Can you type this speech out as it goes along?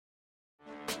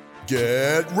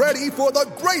Get ready for the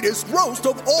greatest roast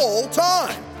of all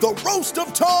time, the Roast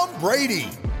of Tom Brady,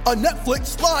 a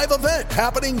Netflix live event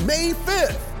happening May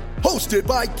 5th. Hosted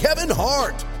by Kevin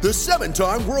Hart, the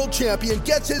 7-time world champion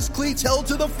gets his cleats held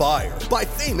to the fire by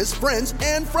famous friends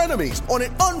and frenemies on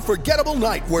an unforgettable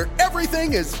night where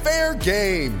everything is fair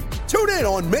game. Tune in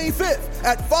on May 5th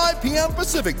at 5 p.m.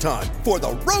 Pacific time for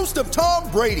the Roast of Tom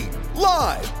Brady,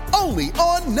 live only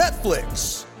on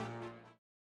Netflix.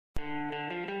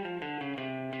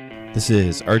 This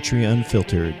is Archery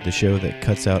Unfiltered, the show that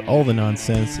cuts out all the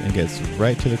nonsense and gets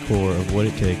right to the core of what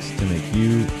it takes to make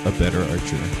you a better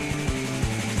archer.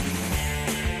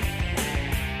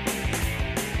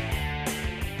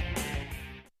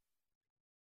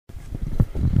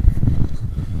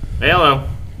 Hey, hello.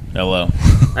 Hello.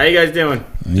 How you guys doing?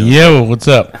 Yo, what's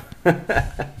up? Archery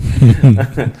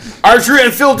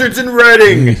Unfiltered's in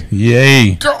Reading.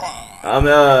 Yay.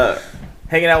 I'm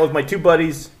hanging out with my two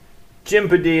buddies, Jim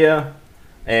Padilla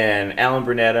and Alan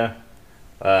Brunetta.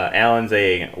 Alan's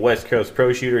a West Coast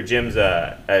pro shooter. Jim's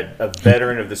a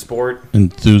veteran of the sport.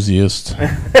 Enthusiast.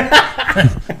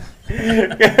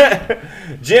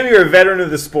 Jim, you're a veteran of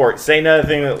the sport. Say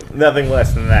nothing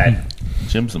less than that.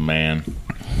 Jim's a man.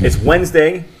 It's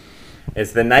Wednesday.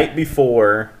 It's the night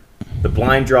before the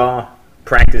blind draw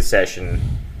practice session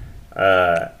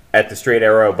at the Straight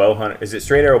Arrow Bow Hunter. Is it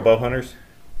Straight Arrow Bow Hunters?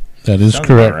 That is Sounds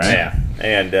correct. about right. Yeah.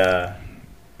 And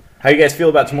how you guys feel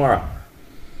about tomorrow?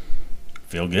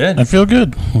 Feel good. I feel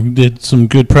good. We did some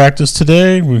good practice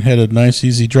today. We had a nice,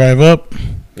 easy drive up.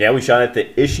 Yeah, we shot at the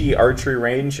Ishii Archery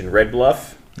Range in Red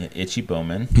Bluff. Yeah, Itchy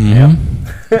Bowman.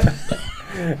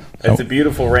 Mm-hmm. It's a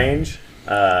beautiful range.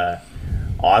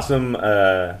 Awesome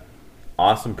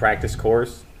practice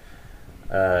course.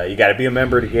 You got to be a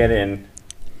member to get in,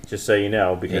 just so you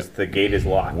know, because the gate is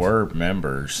locked. We're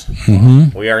members.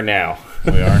 Mm-hmm. We are now.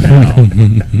 We are now.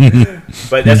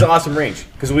 But that's an awesome range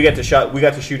because we got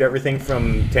to shoot everything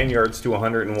from 10 yards to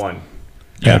 101.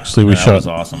 Actually, we that shot was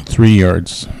awesome. 3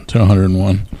 yards to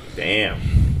 101. Damn,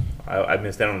 I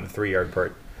missed out on the 3-yard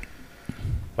part.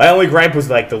 My only gripe was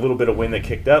like the little bit of wind that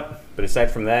kicked up, but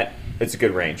aside from that, it's a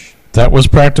good range. That was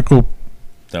practical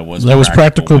That was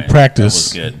practical win.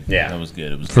 practice. That was good. Yeah. That was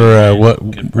good. It was for good,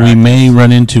 what good we may practice.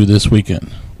 run into this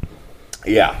weekend.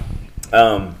 Yeah.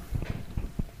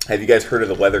 Have you guys heard of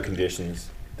the weather conditions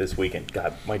this weekend?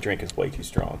 God, my drink is way too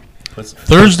strong.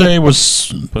 Thursday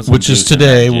was, Put some which is juice in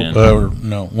today, that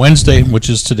gin. Wednesday, which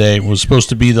is today, was supposed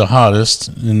to be the hottest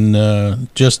and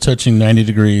just touching 90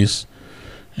 degrees.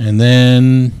 And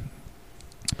then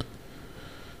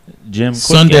Jim, quick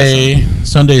Sunday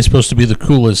guessing. is supposed to be the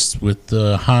coolest with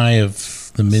the high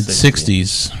of the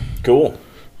mid-60s Cool.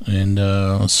 and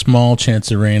a small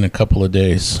chance of rain a couple of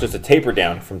days. Just a taper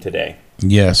down from today.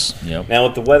 Yes. Yep. Now,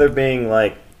 with the weather being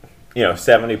like,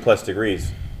 70-plus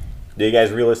degrees, do you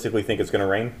guys realistically think it's going to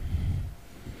rain?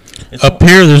 It's Up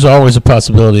here, there's always a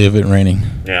possibility of it raining.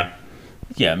 Yeah.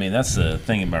 Yeah, I mean, that's the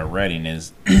thing about Reading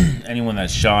is anyone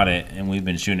that's shot it, and we've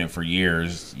been shooting it for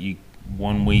years,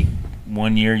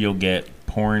 1 year you'll get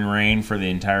pouring rain for the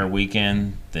entire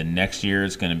weekend. The next year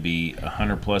it's going to be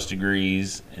 100-plus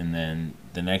degrees, and then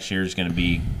the next year is going to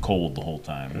be cold the whole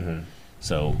time. Mm-hmm.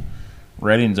 So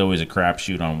Reading's always a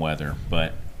crapshoot on weather,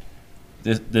 but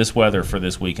this weather for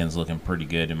this weekend's looking pretty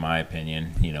good in my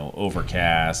opinion.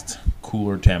 Overcast,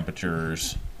 cooler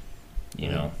temperatures,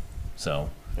 so...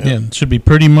 Yeah, it should be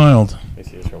pretty mild. Let me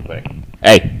see this real quick.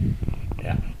 Hey,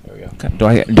 Yeah, there we go. do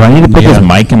I need to put this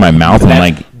mic in my mouth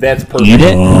and That's perfect. eat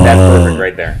it? That's perfect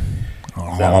right there.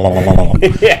 So,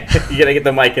 yeah, you got to get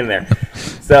the mic in there.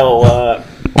 So,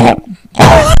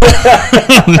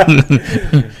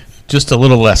 Just a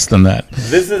little less than that.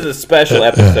 this is a special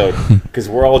episode because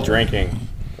we're all drinking.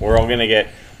 We're all going to get...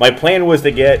 My plan was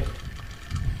to get,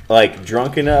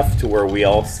 drunk enough to where we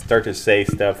all start to say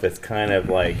stuff that's kind of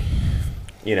like...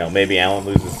 maybe Alan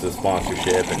loses the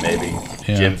sponsorship and maybe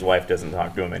Jim's wife doesn't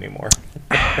talk to him anymore.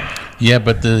 Yeah,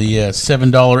 but the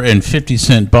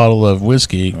 $7.50 bottle of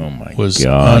whiskey was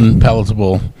God.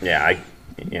 unpalatable. Yeah,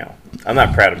 I'm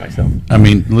not proud of myself. I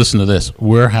mean, listen to this.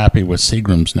 We're happy with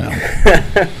Seagrams now.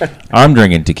 I'm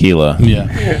drinking tequila.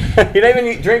 Yeah. You're not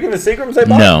even drinking the Seagrams I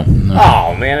bought? No,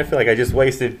 Oh, man, I feel like I just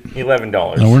wasted $11.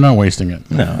 No, we're not wasting it.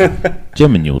 no.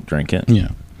 Jim and you'll drink it. Yeah.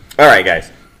 All right,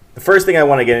 guys. The first thing I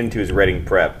want to get into is Reading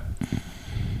prep.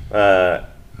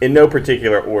 In no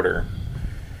particular order.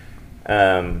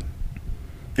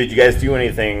 Did you guys do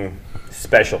anything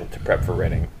special to prep for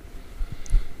Reading?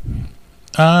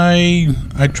 I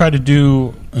try to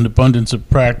do an abundance of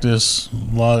practice,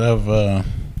 a lot of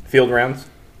Field rounds?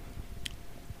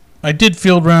 I did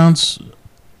field rounds,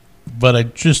 but I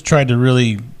just tried to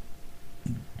really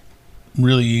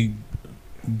really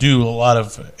do a lot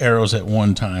of arrows at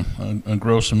one time, a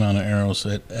gross amount of arrows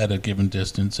at a given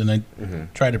distance. And I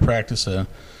try to practice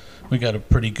we got a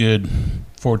pretty good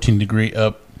 14-degree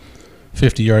up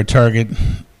 50-yard target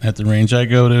at the range I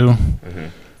go to.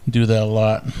 Do that a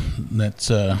lot. That's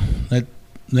that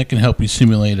can help you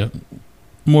simulate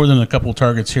more than a couple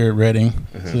targets here at Reading.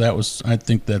 So I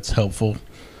think that's helpful.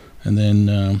 And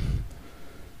then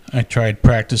I tried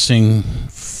practicing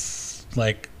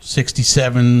like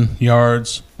 67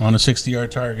 yards on a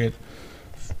 60-yard target,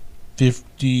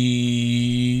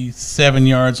 57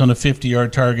 yards on a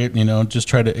 50-yard target, just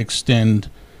try to extend.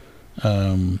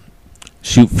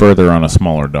 Shoot further on a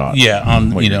smaller dot. Yeah,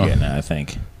 on, what you're getting at, I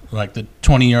think. Like the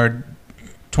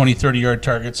 30-yard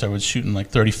targets, I was shooting like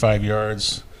 35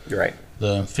 yards. You're right.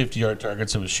 The 50-yard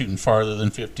targets, I was shooting farther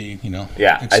than 50,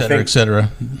 Yeah, et cetera, et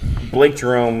cetera. Blake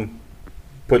Jerome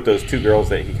put those two girls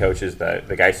that he coaches, the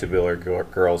Geisebiller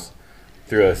girls,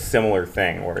 through a similar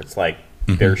thing where it's like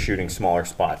they're shooting smaller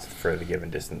spots for the given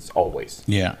distance always.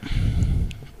 Yeah.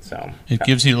 So it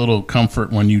gives you a little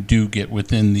comfort when you do get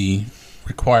within the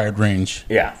required range.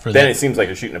 Yeah. For then that. it seems like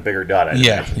you're shooting a bigger dot.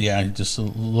 Yeah, just a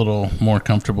little more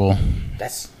comfortable.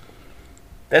 That's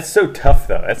so tough,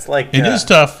 though. That's like it is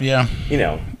tough. Yeah.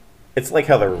 It's like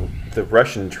how the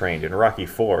Russian trained in Rocky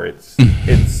IV.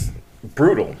 It's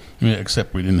brutal. Yeah,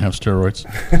 except we didn't have steroids.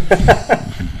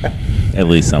 At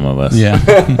least some of us.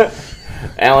 Yeah.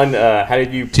 Alan, how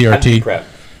did you prep?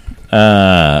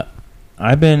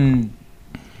 I've been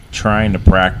trying to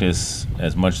practice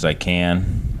as much as I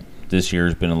can. This year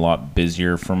has been a lot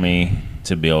busier for me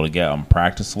to be able to get out and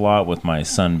practice a lot with my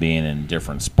son being in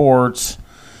different sports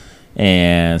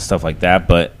and stuff like that.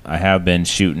 But I have been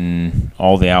shooting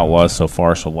all the Outlaws so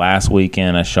far. So last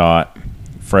weekend I shot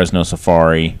Fresno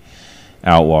Safari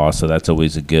Outlaw, so that's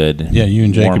always a good you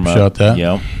and Jacob warm-up. shot that.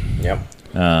 Yep.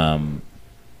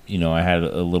 I had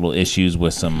a little issues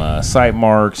with some sight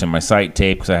marks and my sight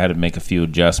tape because I had to make a few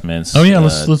adjustments. Oh yeah,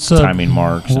 let's timing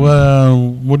marks.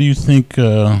 What do you think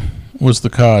was the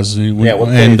cause?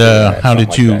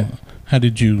 How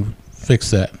did you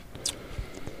fix that?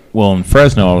 Well, in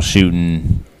Fresno, I was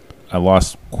shooting. I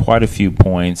lost quite a few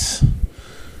points.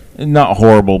 Not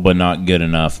horrible, but not good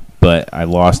enough. But I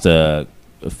lost a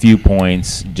few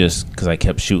points just because I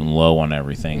kept shooting low on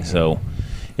everything. So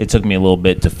it took me a little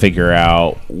bit to figure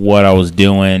out what I was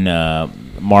doing.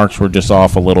 Marks were just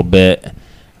off a little bit.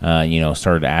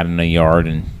 Started adding a yard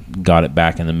and got it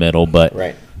back in the middle. But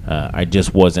I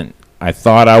just wasn't. I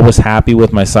thought I was happy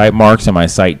with my sight marks and my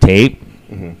sight tape.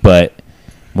 But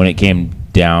when it came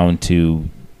down to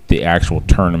the actual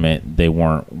tournament, they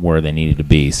weren't where they needed to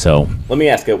be. So let me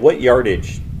ask you, what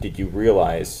yardage did you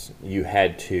realize you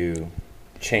had to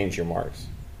change your marks?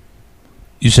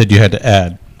 You said you had to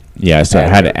add. Yeah, so I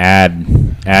had to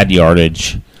add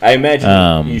yardage. I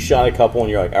imagine you shot a couple and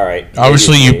you're like, all right.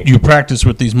 Obviously, you practiced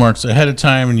with these marks ahead of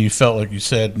time and you felt like you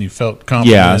said and you felt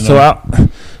confident. Yeah, so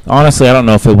honestly, I don't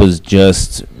know if it was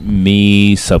just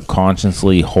me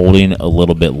subconsciously holding a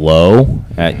little bit low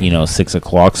at 6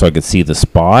 o'clock so I could see the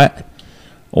spot,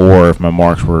 or if my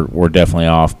marks were definitely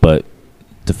off. But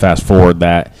to fast forward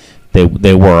that,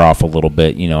 they were off a little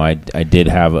bit. I did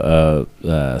have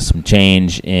some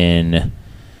change in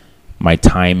my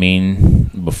timing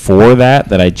before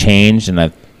that I changed, and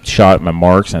I shot my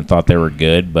marks and I thought they were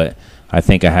good, but I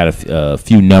think I had a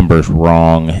few numbers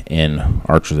wrong in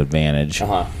Archer's Advantage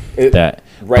that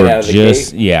right out of the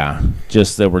gate. Yeah,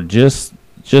 they were just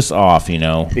off,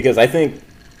 Because I think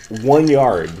 1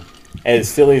 yard, as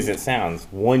silly as it sounds,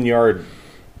 1 yard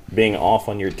being off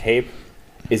on your tape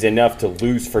is enough to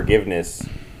lose forgiveness.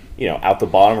 Out the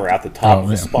bottom or out the top of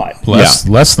the spot.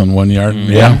 Less than 1 yard.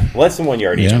 Yeah. Less than 1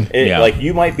 yard even. Like,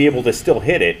 you might be able to still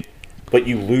hit it, but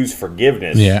you lose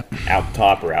forgiveness out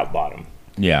top or out bottom.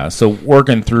 Yeah, so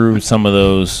working through some of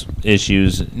those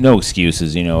issues, no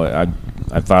excuses. I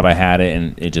thought I had it,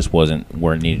 and it just wasn't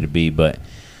where it needed to be. But,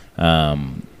 I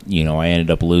ended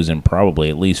up losing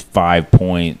probably at least 5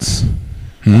 points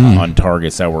on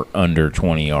targets that were under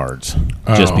 20 yards,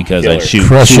 just because I shoot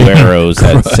two arrows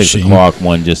at 6 o'clock,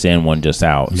 one just in, one just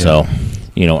out. Yeah. So,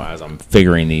 as I'm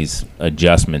figuring these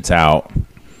adjustments out,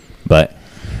 but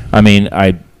I mean,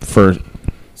 so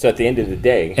at the end of the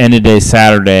day,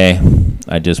 Saturday,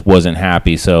 I just wasn't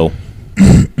happy. So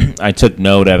I took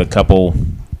note at a couple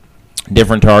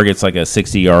different targets, like a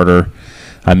 60-yarder.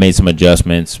 I made some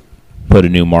adjustments, put a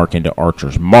new mark into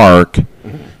Archer's Mark,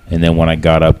 and then when I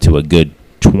got up to a good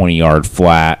 20-yard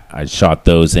flat, I shot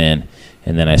those in,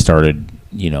 and then I started,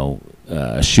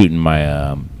 shooting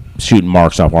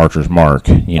marks off Archer's Mark,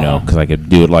 because I could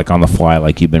do it like on the fly,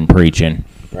 like you've been preaching.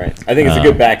 Right. I think it's a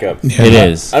good backup. It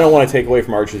is. I don't want to take away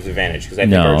from Archer's Advantage because I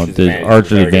think No, Archer's the Advantage Archer's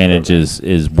is a very good Advantage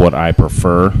program. is what I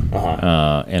prefer,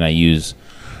 and I use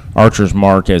Archer's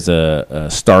Mark as a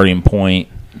starting point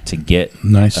to get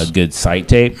Nice. a good sight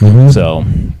tape. So,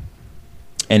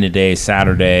 end of day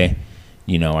Saturday,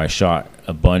 I shot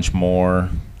a bunch more,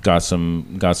 got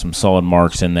some solid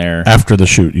marks in there After the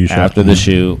shoot, you shot. after the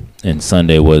shoot, and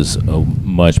Sunday was a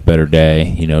much better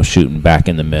day. Shooting back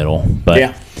in the middle, but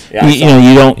Yeah. Yeah,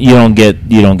 you don't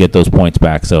get those points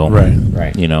back. So Right.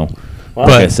 Right. like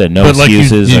I said, no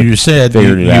excuses. Like I you said,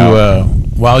 figured it out.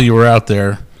 while you were out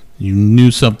there, you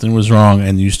knew something was wrong,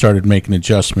 and you started making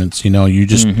adjustments. You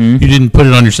just you didn't put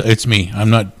it on yourself. It's me. I'm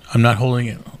not holding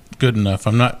it good enough.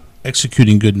 I'm not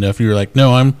executing good enough. You were like,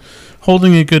 no, I'm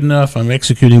holding it good enough. I'm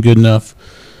executing good enough,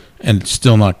 and it's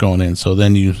still not going in. So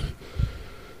then you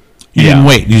didn't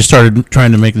wait. You started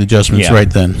trying to make the adjustments right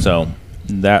then. So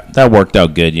that worked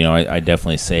out good. I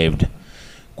definitely saved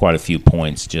quite a few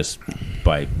points just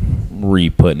by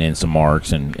re-putting in some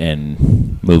marks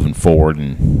and moving forward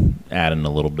and adding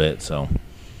a little bit. So,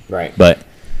 Right. but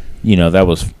that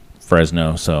was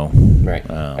Fresno. So Right.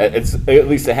 It's at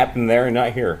least it happened there and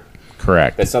not here.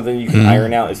 correct. That's something you can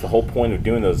iron out. It's the whole point of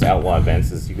doing those outlaw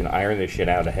events is you can iron this shit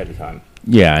out ahead of time.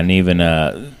 Yeah, and even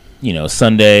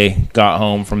Sunday got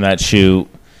home from that shoot,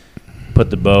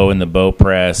 put the bow in the bow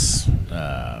press,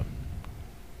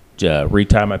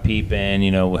 retie my peep in.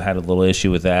 Had a little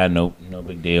issue with that. No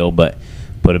big deal, but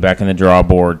put it back in the draw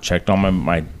board. Checked on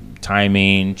my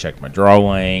timing. Checked my draw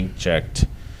length.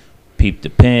 Peeped the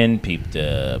pin. Peeped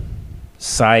the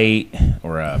sight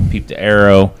or peeped the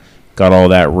arrow. Got all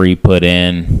that re-put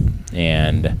in,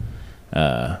 and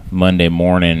Monday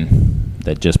morning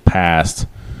that just passed,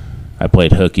 I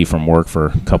played hooky from work for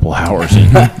a couple hours. And,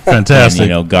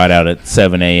 Fantastic. and, got out at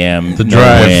 7 a.m. The no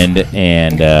drive. wind,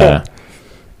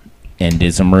 and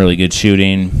did some really good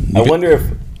shooting. I wonder if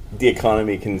the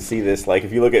economy can see this. Like,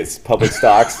 if you look at public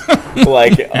stocks,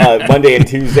 like Monday and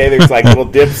Tuesday, there's like little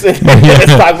dips in the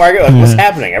stock market. Like, what's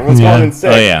happening? Everyone's going in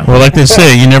sick. Oh yeah, Well, like they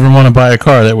say, you never want to buy a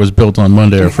car that was built on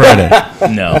Monday or Friday.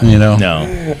 no,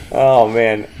 no. Oh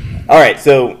man. All right.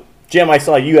 So, Jim, I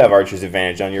saw you have Archer's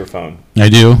Advantage on your phone. I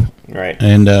do, Right.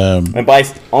 and And by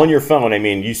on your phone, I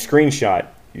mean you screenshot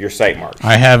your sight marks.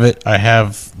 I have it. I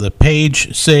have the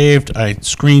page saved. I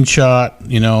screenshot,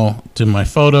 to my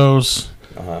photos.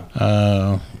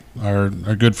 Our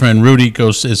good friend Rudy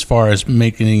goes as far as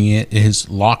making it his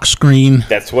lock screen.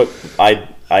 That's what I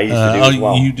used to do as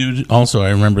well. You do also.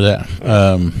 I remember that.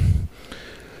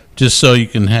 Just so you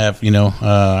can have,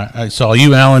 I saw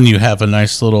you, Alan. You have a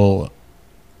nice little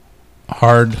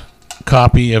hard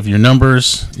copy of your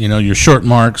numbers. Your short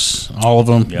marks, all of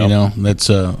them. Yep. That's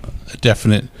a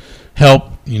definite help.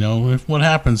 If what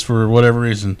happens for whatever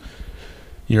reason,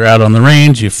 you're out on the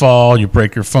range, you fall, you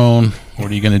break your phone. What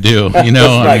are you going to do? Let's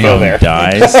not go there.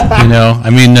 Dies.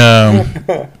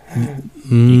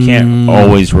 You can't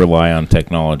always rely on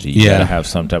technology. You Yeah. gotta have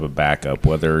some type of backup.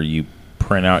 Whether you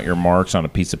print out your marks on a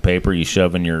piece of paper, you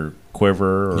shove in your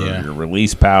quiver or Yeah. your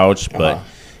release pouch, but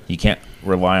you can't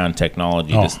rely on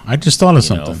technology. Oh, to, I just thought of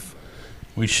you know, something.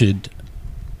 We should,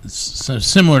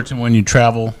 similar to when you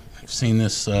travel, I've seen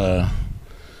this,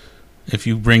 if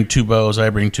you bring two bows, I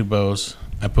bring two bows.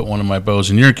 I put one of my bows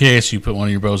in your case, you put one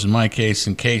of your bows in my case.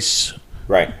 In case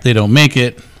Right. they don't make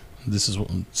it, this is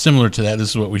similar to that. This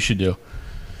is what we should do.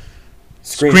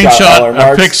 Screenshot all our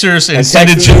marks pictures and and send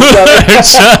it text to each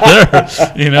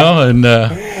other. each other, and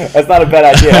That's not a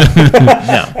bad idea.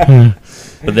 no.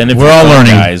 But then if We're your all phone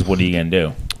learning. dies, what are you gonna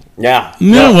do? Yeah.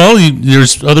 no, well,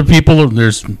 there's other people.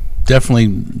 There's definitely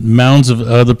mounds of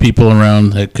other people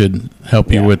around that could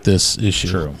help you Yeah. with this issue.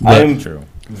 True. I am True.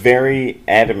 very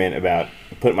adamant about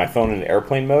putting my phone in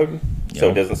airplane mode so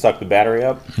Yep. it doesn't suck the battery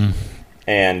up.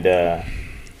 And,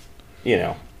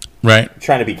 Right.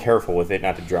 trying to be careful with it,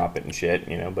 not to drop it and shit,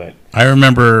 but I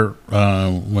remember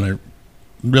when I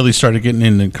really started getting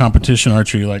into competition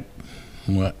archery, like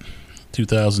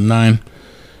 2009.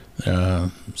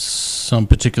 Some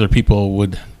particular people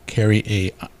would carry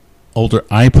a older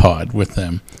iPod with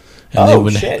them, and Oh,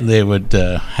 shit. they would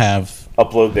have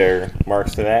upload their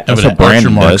marks to that. That's the what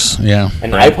Brandon archer does. Yeah,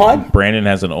 An iPod? Brandon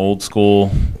has an old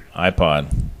school iPod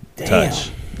Damn.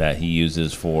 Touch that he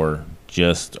uses for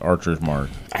just Archer's Mark.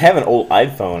 I have an old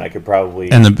iPhone I could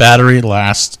probably... and the battery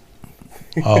lasts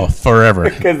forever.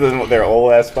 because they're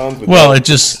old-ass phones. With Well, it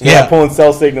just you're not pulling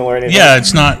cell signal or anything. Yeah,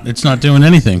 it's not doing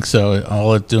anything. So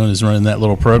all it's doing is running that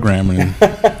little program,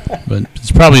 but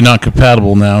it's probably not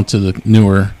compatible now to the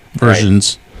newer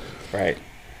versions. Right.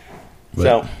 But-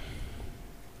 So,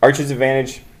 Archer's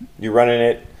Advantage, you're running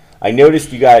it. I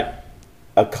noticed you got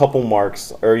a couple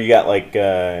marks, or you got like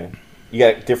you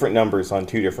got different numbers on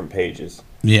 2 different pages.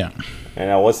 Yeah. And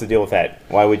now, what's the deal with that?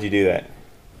 Why would you do that?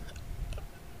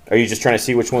 Are you just trying to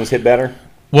see which ones hit better?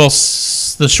 Well,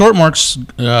 the short marks,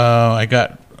 I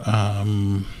got,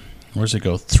 where's it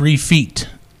go? 3 feet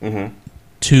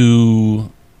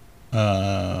to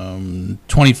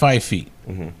 25 feet.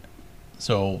 Mm-hmm.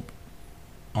 So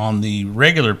on the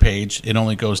regular page, it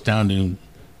only goes down to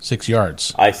 6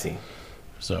 yards. I see.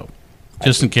 So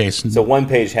just in case. So one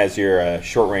page has your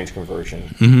short range conversion.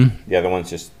 Mm-hmm. The other one's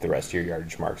just the rest of your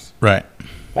yardage marks. Right.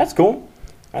 That's cool.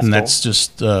 That's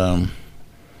just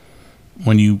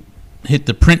when you hit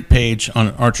the print page on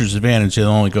Archer's Advantage, it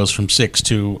only goes from 6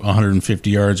 to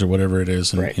 150 yards or whatever it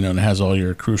is, and and it has all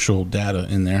your crucial data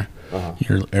in there,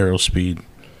 your arrow speed.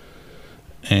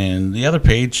 And the other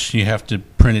page, you have to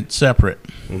print it separate.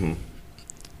 Mm-hmm.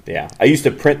 Yeah, I used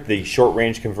to print the short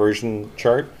range conversion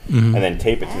chart and then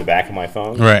tape it to the back of my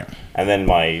phone. Right. And then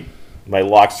my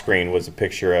lock screen was a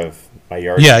picture of my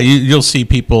yard. Yeah, you'll see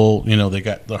people. They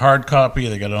got the hard copy,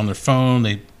 they got it on their phone,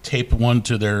 they tape one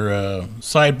to their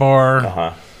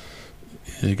sidebar.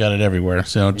 They got it everywhere.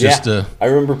 So just I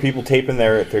remember people taping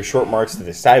their short marks to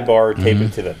the sidebar, taping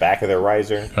to the back of their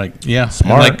riser.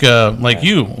 Smart. Like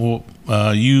you,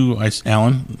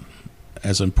 Alan.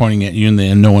 As I'm pointing at you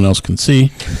and no one else can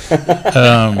see,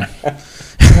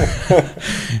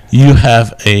 you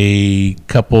have a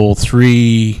couple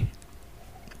 3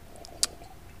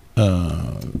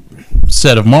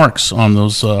 set of marks on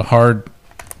those hard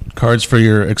cards for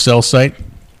your Excel site.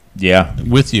 Yeah,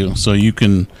 with you, so you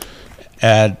can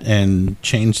add and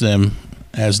change them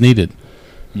as needed.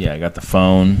 Yeah, I got the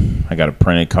phone. I got a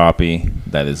printed copy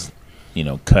that is,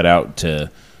 cut out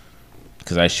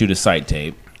because I shoot a site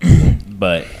tape.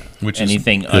 But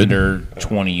anything under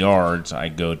 20 yards, I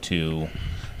go to.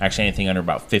 Actually, anything under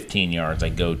about 15 yards, I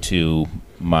go to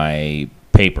my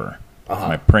paper,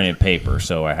 my printed paper.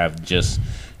 So I have just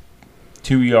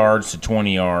 2 yards to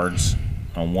 20 yards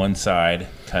on one side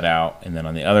cut out, and then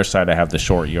on the other side, I have the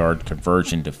short yard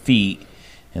conversion to feet,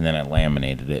 and then I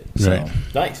laminated it. So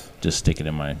nice. Just stick it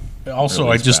in my. Also,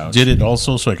 I just did it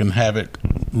also so I can have it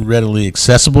readily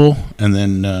accessible, and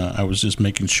then I was just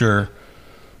making sure.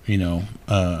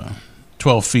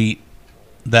 12 feet,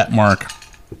 that mark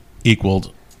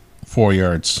equaled 4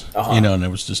 yards. And I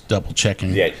was just double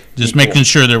checking. Yeah, just making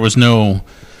sure there was no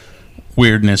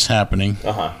weirdness happening.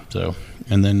 So,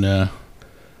 and then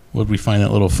would we find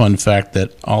that little fun fact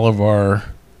that all of our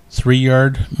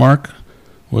 3-yard mark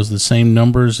was the same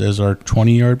numbers as our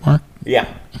 20-yard mark?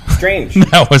 Yeah. Strange.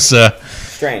 That was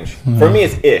strange. For me,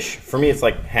 it's ish. For me, it's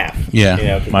like half.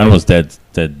 Yeah. Mine was dead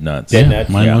nuts. Dead nuts.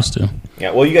 Mine was too.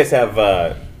 Yeah. Well, you guys have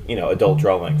adult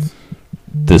draw lengths.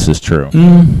 This is true.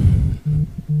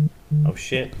 Oh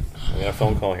shit! I got a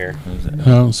phone call here.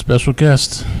 Oh, special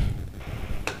guest.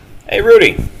 Hey,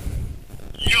 Rudy. Yo,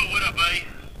 what up, buddy?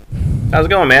 How's it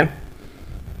going, man?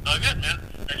 Good, man.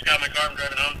 I just got in my car. I'm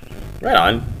driving home. Right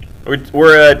on.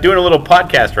 We're doing a little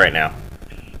podcast right now.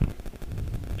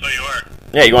 So you are?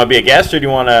 Yeah. You want to be a guest, or do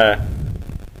you want to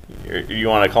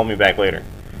call me back later?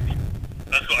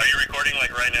 That's cool. Are you recording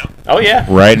like right now? Oh yeah.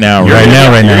 Right now. You're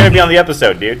gonna be on the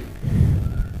episode, dude.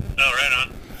 Oh, right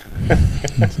on. All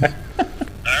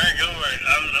right, go for it.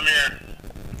 I'm here.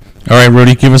 All right,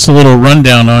 Rudy, give us a little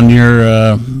rundown on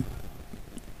your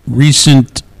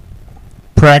recent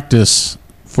practice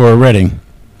for Reading.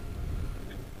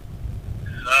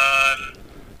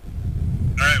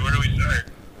 All right, where do we start?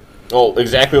 Oh,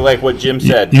 exactly like what Jim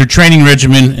said. Your training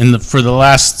regimen for the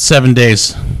last 7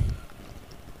 days.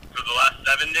 For the last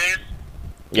 7 days?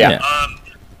 Yeah. Well,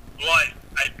 I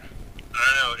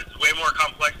don't know. It's way more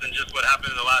complex than just what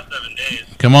happened in the last 7 days.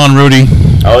 Come on, Rudy.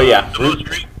 Oh yeah.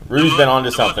 Rudy's been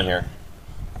onto something here.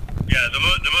 Yeah, the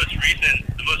most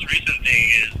recent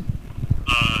thing is,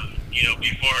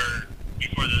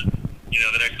 before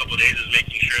the next couple of days is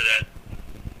making sure that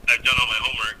I've done all my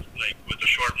homework, like with the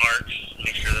short marks,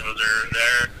 make sure those are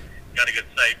there. Got a good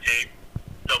site tape.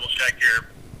 Double check your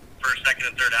first, second,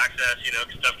 and third access.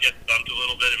 Because stuff gets bumped a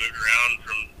little bit and moved around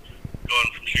from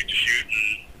going from shoot to shoot,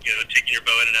 and taking your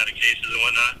bow in and out of cases and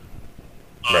whatnot.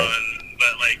 Right.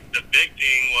 But like the big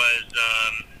thing was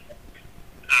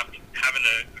having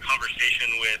a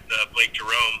conversation with Blake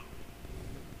Jerome.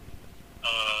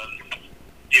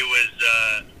 It was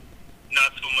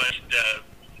not so much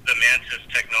the Mantis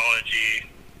technology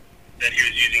that he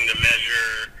was using to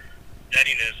measure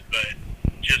steadiness, but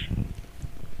just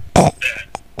that.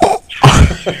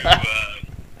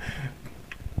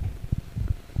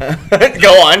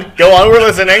 Go on. We're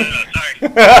listening. Sorry.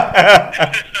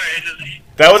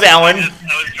 That was Alan. I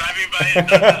was driving by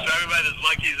this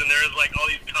Lucky's, and there was like all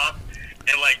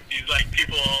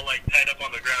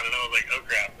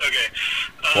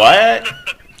What?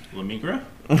 La Migra?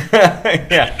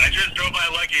 Yeah. I just drove by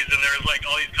Lucky's and there was like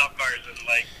all these cop cars and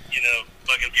like,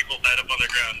 fucking people tied up on the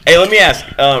ground. Hey, let me ask,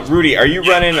 Rudy, are you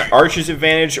running Archer's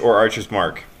Advantage or Archer's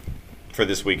Mark for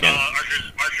this weekend?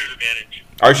 Archer's Advantage.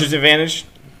 Archer's Advantage?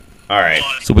 All right.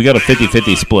 So we got a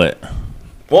 50-50 split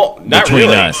Well, not between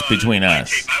really. us. Between Sight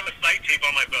us. tape. I have a sight tape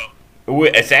on my bow.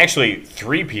 It's actually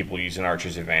 3 people using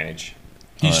Archer's Advantage.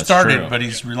 He that's started, true. but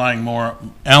he's relying more.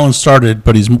 Alan started,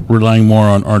 but he's relying more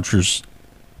on Archer's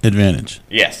Advantage.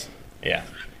 Yes. Yeah.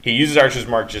 He uses Archer's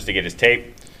Mark just to get his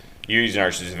tape. You're using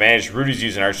Archer's Advantage. Rudy's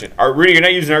using Archer's... Rudy, you're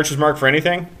not using Archer's Mark for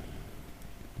anything?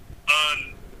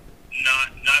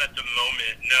 Not at the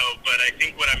moment, no. But I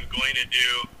think what I'm going to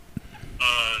do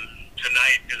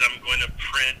tonight is I'm going to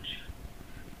print.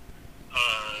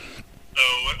 So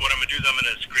what I'm going to do is I'm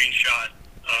going to screenshot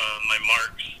my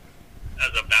marks as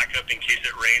a backup in case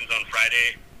it rains on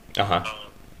Friday.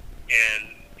 And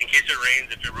in case it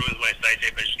rains, if it ruins my sight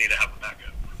tape, I just need to have a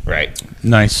backup. Right.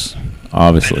 Nice.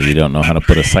 Obviously, you don't know how to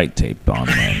put a sight tape on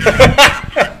there. I'm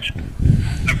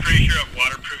pretty sure I've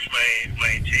waterproofed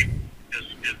my tape as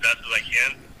best as I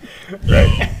can.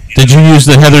 Right. Did you use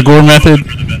the Heather Gore method?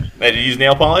 Did you use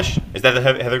nail polish? Is that the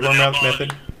Heather Gore nail polish.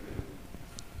 method?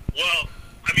 Well,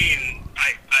 I mean,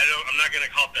 I'm not going to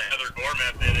call it the Heather Gore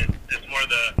method. It's more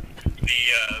the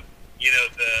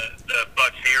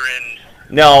Buck Heron.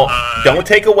 No, don't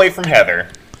take away from Heather.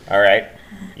 All right.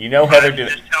 You know Heather I'm did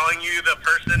just telling you the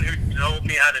person who told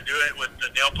me how to do it with the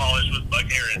nail polish was Buck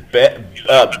Heron.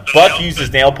 Buck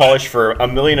uses nail polish for a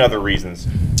million other reasons.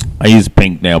 I use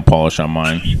pink nail polish on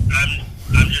mine.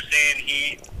 I'm just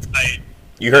saying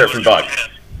You heard it from Buck.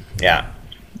 Yeah.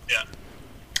 Yeah.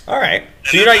 All right.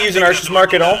 So you're not using Archer's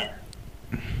Mark at all?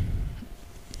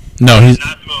 No, he's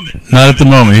Not at the moment. not at the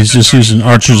moment. He's just using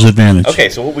Archer's Advantage. Okay,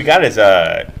 so what we got is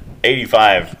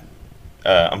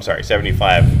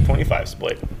 75-25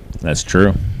 split. That's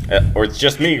true. Or it's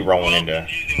just me rolling into...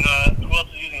 Who else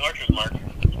is using Archer's Mark?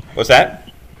 What's that?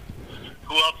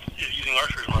 Who else is using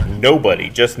Archer's Mark? Nobody,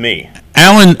 just me.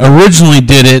 Alan originally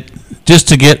did it just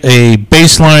to get a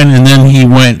baseline, and then he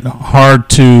went hard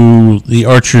to the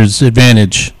Archer's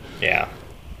Advantage. Yeah.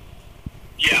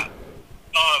 Yeah.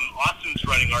 Austin's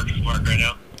running Archer's Mark right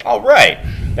now. All right.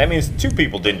 That means 2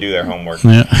 people didn't do their homework.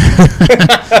 Yeah.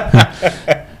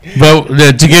 But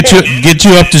to get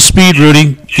you up to speed,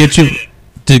 Rudy, get you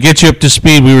up to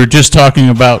speed. We were just talking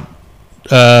about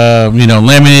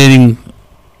laminating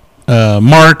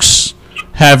marks,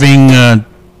 having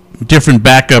different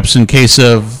backups in case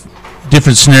of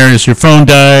different scenarios. Your phone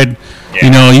died.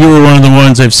 Yeah. You were one of the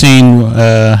ones I've seen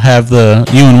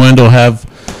you and Wendell have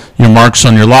your marks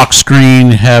on your lock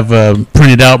screen, have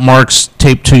printed out marks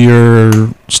taped to your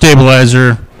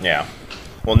stabilizer. Yeah.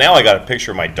 Well, now I got a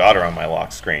picture of my daughter on my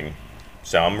lock screen,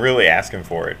 so I'm really asking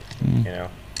for it.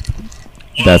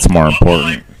 That's more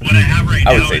important. What I have right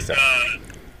I would now say is so.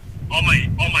 all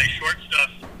my short stuff.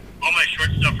 All my short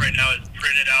stuff right now is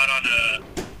printed out on a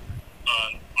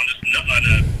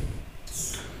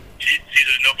piece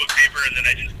of notebook paper, and then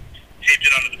I just taped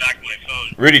it onto the back of my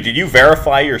phone. Rudy, did you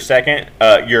verify your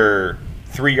your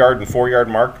 3-yard and 4-yard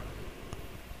mark?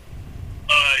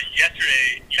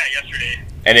 Yesterday.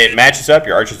 And it matches up?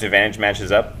 Your Archer's Advantage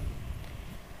matches up?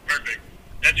 Perfect.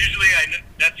 That's usually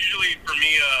for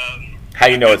me. How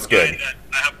do you know it's good? That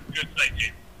I have good sight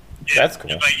tape. That's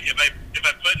cool. If I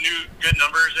put good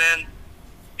numbers in,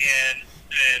 and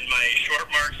my short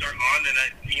marks are on, then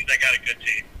that means I got a good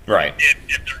tape. Right. If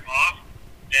they're off,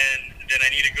 then I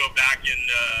need to go back and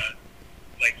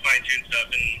fine tune stuff.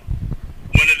 And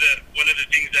one of the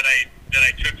things that I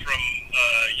took from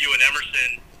you and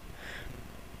Emerson.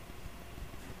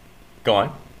 Go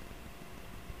on.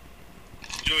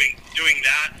 Doing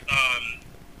that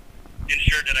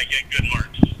ensured that I get good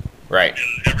marks. Right.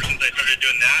 And ever since I started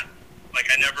doing that, I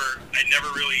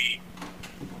never really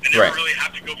Right. really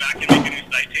have to go back and make a new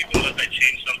sight tape unless I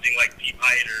change something like peep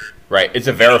height or Right. It's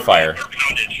a verifier. or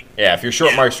poundage. Yeah, if your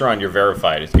short marks are on, you're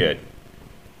verified. It's good.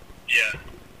 Yeah.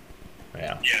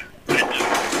 Yeah.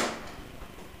 Yeah.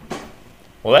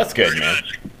 Well, that's good, Pretty man.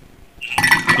 much.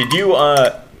 Did you,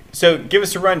 so give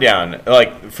us a rundown.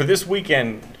 For this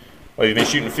weekend, you've been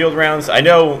shooting field rounds. I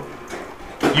know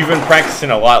you've been practicing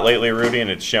a lot lately, Rudy, and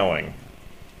it's showing.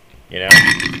 Yeah.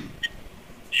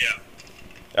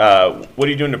 What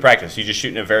are you doing to practice? You just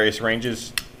shooting at various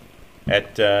ranges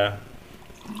at, I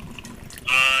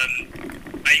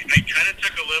kind of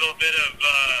took a little bit of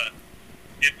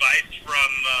advice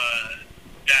from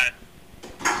that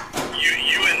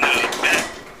you and Beth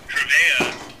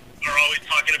Trevea are always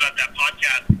talking about that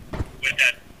podcast with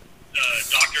that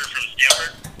doctor from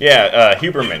Stanford. yeah,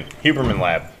 Huberman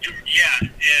Lab. Yeah,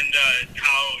 and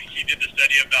how he did the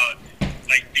study about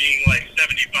like being like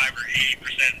 75 or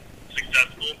 80%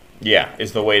 successful. Yeah,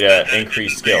 is the way to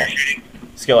increase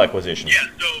skill acquisition. Yeah.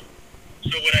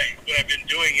 So what I've been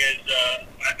doing is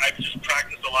I've just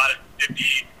practiced a lot of 50,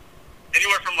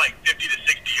 anywhere from like 50 to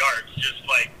 60 yards, just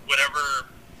like whatever,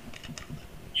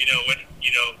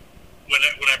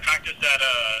 when I practiced at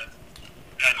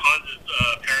Hans's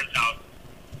parents' house.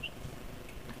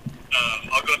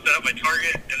 I'll go set up my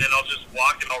target, and then I'll just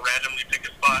walk, and I'll randomly pick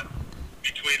a spot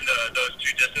between those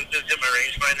two distances, hit my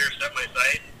rangefinder, set my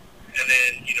sight, and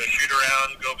then, shoot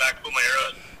around, go back, pull my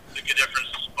arrows, pick a different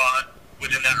spot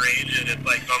within that range, and it's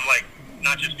like, I'm like,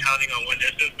 not just counting on one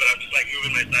distance, but I'm just like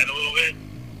moving my sight a little bit,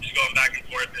 just going back and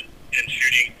forth and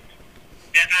shooting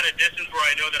at a distance where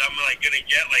I know that I'm like going to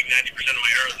get like 90% of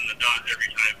my arrows in the dot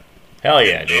every time. Hell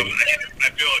yeah, dude. I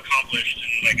feel accomplished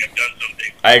and like I've done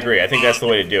something. I agree. I think that's the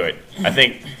way to do it. I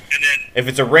think if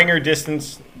it's a ringer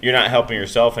distance, you're not helping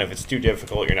yourself, and if it's too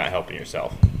difficult, you're not helping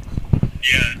yourself.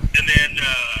 Yeah, and then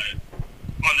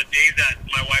on the days that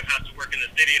my wife has to work in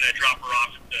the city and I drop her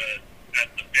off at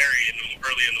the ferry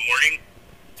early in the morning,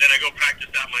 then I go practice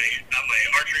at my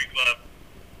archery club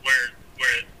where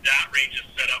that range is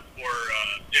set up for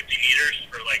 50 meters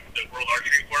for like the World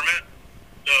Archery format.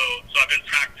 So I've been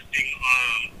practicing.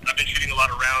 I've been shooting a lot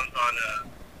of rounds on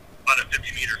a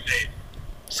 50 meter phase.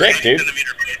 Sick, dude. 50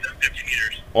 meter phase at 50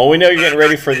 meters. Well, we know you're getting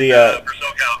ready for the for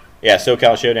SoCal. Yeah,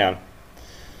 SoCal Showdown.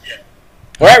 Yeah.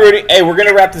 All right, Rudy. Hey, we're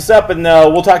gonna wrap this up, and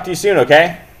we'll talk to you soon.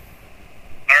 Okay.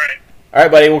 All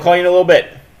right, buddy. We'll call you in a little bit.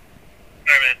 All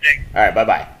right, man. Thanks. All right.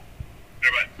 Bye-bye.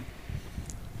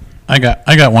 All right, bye.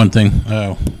 I got one thing.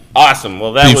 Awesome.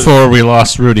 Well, that before we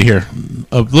lost Rudy here,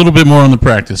 a little bit more on the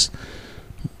practice.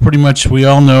 Pretty much, we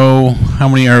all know how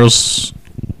many arrows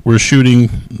we're shooting,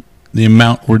 the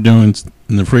amount we're doing,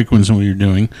 and the frequency we're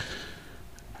doing.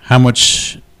 How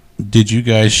much did you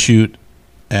guys shoot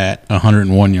at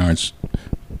 101 yards?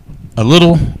 A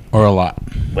little or a lot?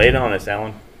 Lay it on us,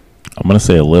 Alan. I'm going to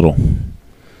say a little.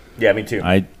 Yeah, me too.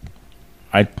 I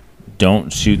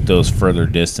don't shoot those further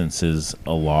distances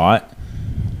a lot.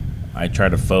 I try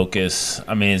to focus.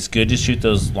 I mean, it's good to shoot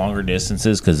those longer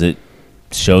distances because it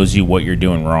shows you what you're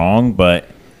doing wrong, but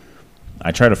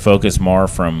I try to focus more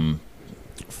from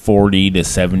 40 to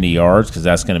 70 yards because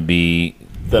that's going to be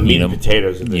the meat and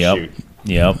potatoes of the shoot.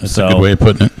 Yep. That's a good way of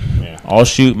putting it. Yeah. I'll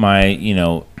shoot my,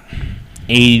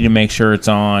 80 to make sure it's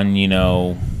on,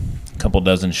 a couple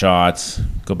dozen shots,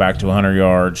 go back to 100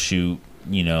 yards, shoot,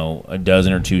 a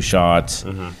dozen or two shots.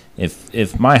 Mm-hmm.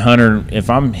 If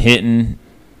I'm hitting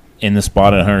in the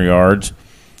spot at 100 yards,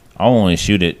 I'll only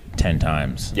shoot it 10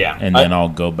 times. Yeah. And then I'll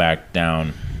go back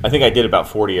down. I think I did about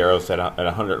 40 arrows at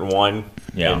 101.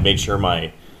 Yeah. And made sure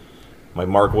my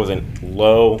mark wasn't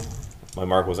low, my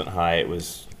mark wasn't high, it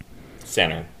was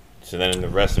center. So then the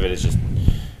rest of it is just,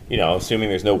 assuming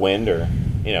there's no wind or,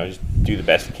 just do the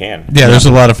best you can. Yeah, there's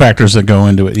a lot of factors that go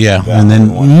into it. Yeah. And then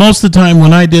most of the time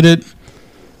when I did it,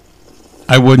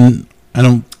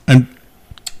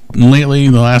 lately,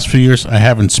 in the last few years, I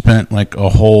haven't spent like a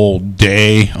whole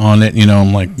day on it.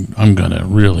 I'm like, I'm gonna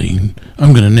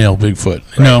nail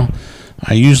Bigfoot. Right.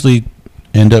 I usually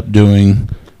end up doing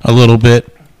a little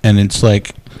bit, and it's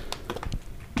like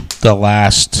the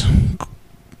last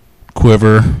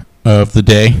quiver of the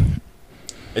day.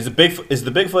 Is the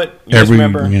Bigfoot? You guys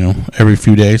remember? Every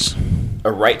few days.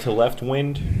 A right to left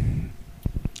wind.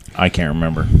 I can't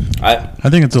remember. I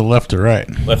think it's a left to right.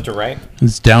 Left to right?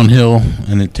 It's downhill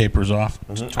and it tapers off.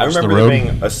 Mm-hmm. I remember there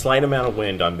being a slight amount of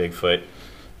wind on Bigfoot.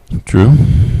 True.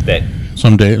 That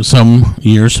some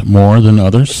years more than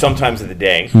others. Sometimes of the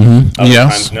day. Mm-hmm. Other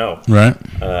Yes. times no. Right.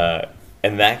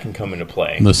 And that can come into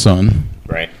play. The sun.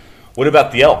 Right. What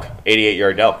about the elk?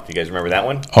 88-yard elk. Do you guys remember that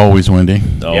one? Always windy.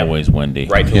 Always windy.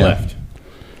 Right to left.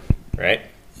 Right?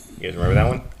 You guys remember that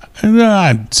one?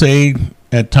 I'd say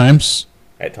at times.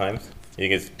 At times? You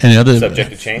think it's Any other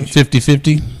subject to change?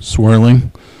 50-50,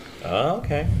 swirling. Oh,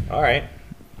 okay. All right.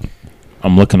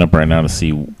 I'm looking up right now to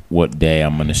see what day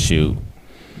I'm going to shoot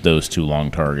those two long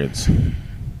targets.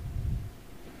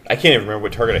 I can't even remember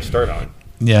what target I start on.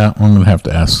 Yeah, I'm going to have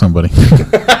to ask somebody.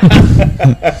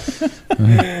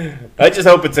 I just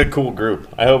hope it's a cool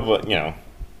group. I hope,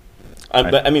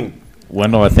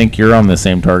 Wendell, I think you're on the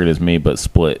same target as me, but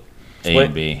split A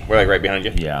and B. We're like right behind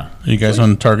you? Yeah. Are you guys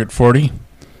on target 40?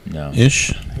 No.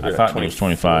 Ish? I thought it was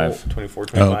 25. 24,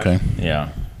 25. Oh, okay. Yeah.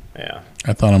 Yeah.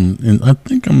 I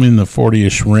think I'm in the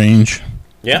 40-ish range.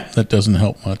 Yeah? That doesn't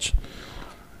help much.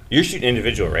 You're shooting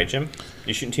individual, right, Jim?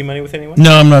 You shooting team money with anyone?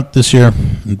 No, I'm not this year.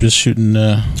 I'm just shooting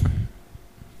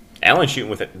Alan's shooting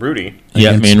with Rudy.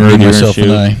 Yeah, me and Rudy are myself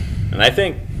shooting. and I. And I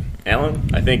think Alan,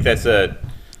 I think that's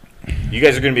you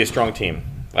guys are going to be a strong team.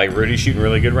 Like, Rudy's shooting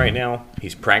really good right now.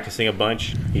 He's practicing a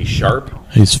bunch. He's sharp.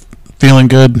 He's feeling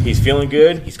good. He's feeling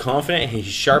good. He's confident. He's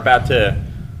sharp out to,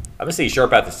 I would say he's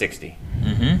sharp out to 60.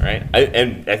 Mm-hmm. Right?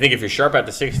 I think if you're sharp out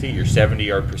to 60, your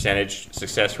 70-yard percentage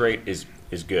success rate is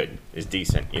good, is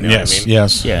decent. You know what I mean?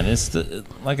 Yes. Yeah, and it's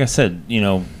like I said,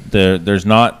 there's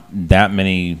not that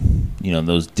many,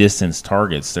 those distance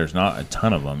targets. There's not a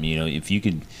ton of them. If you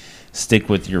could stick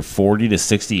with your 40 to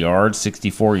 60 yards,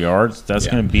 64 yards, that's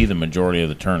going to be the majority of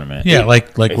the tournament. Yeah,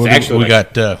 like It's what actually we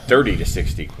got 30 to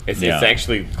 60. It's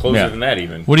actually closer than that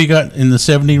even. What do you got in the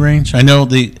 70 range? I know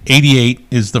the 88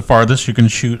 is the farthest you can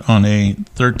shoot on a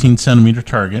 13 centimeter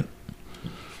target.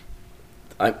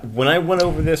 When I went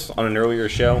over this on an earlier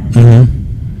show,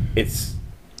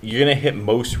 you're going to hit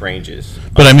most ranges.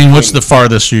 But I mean, what's the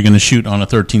farthest you're going to shoot on a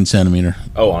 13 centimeter?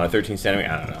 Oh, on a 13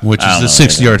 centimeter? I don't know. Which is the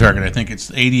 60-yard target. I think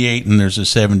it's 88 and there's a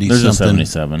 70 There's something. a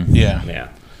 77. Yeah. Yeah.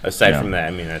 Aside from that,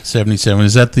 I mean, that's 77.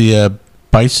 Is that the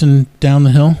Bison down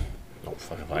the hill no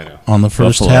fucking if I know. on the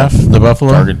first Buffalo. half? The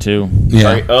Buffalo? Target 2. Yeah.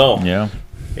 Sorry? Oh, Yeah.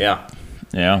 yeah.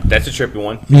 Yeah. That's a trippy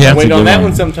one. Yeah. Wait That's a on good that one.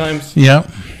 one sometimes. Yeah.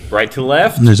 Right to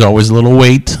left. And there's always a little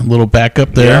weight, a little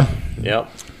backup there, Yep.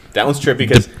 That one's trippy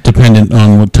because dependent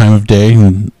on what time of day.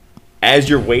 And as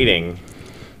you're waiting,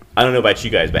 I don't know about you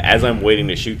guys, but as I'm waiting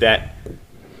to shoot that,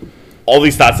 all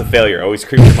these thoughts of failure always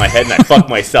creep into my head, and I fuck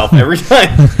myself every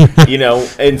time.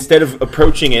 Instead of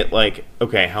approaching it like,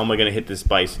 okay, how am I going to hit this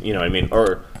bison? You know what I mean?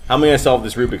 Or how am I going to solve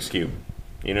this Rubik's Cube?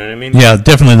 You know what I mean? yeah,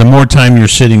 definitely. The more time you're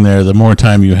sitting there, the more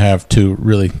time you have to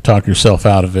really talk yourself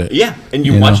out of it. Yeah, and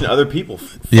you're You know? watching other people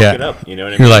fuck Yeah. it up. You know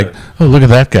what I You're mean? like, oh, look at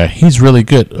that guy. He's really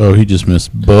good. Oh, he just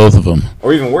missed both of them.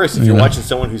 Or even worse, if you're know? watching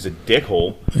someone who's a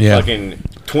dickhole, Yeah. fucking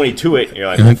 22 it, and you're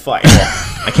like, oh, fuck.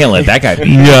 Well, I can't let that guy be.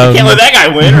 Yeah. can't let that guy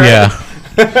win, right?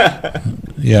 Yeah.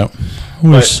 Yeah.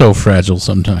 We're But- so fragile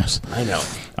sometimes. I know.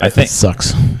 I think It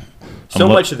sucks. So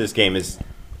much of this game is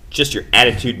just your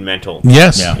attitude and mental.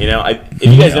 Yes. Yeah. You know, if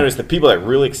you guys notice, the people that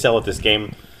really excel at this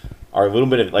game are a little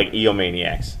bit of like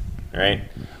eomaniacs, right?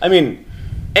 I mean,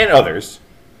 and others,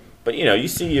 but you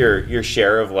see your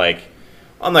share of like,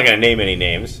 I'm not going to name any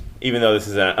names, even though this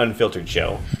is an unfiltered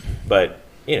show, but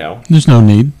There's no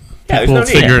need. yeah, there's People no need.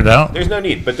 figure it out. There's no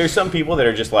need, but there's some people that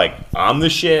are just like, I'm the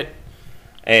shit,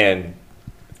 and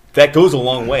that goes a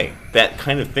long way. That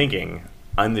kind of thinking,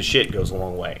 I'm the shit, goes a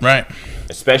long way, Right.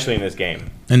 especially in this game.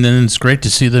 And then it's great to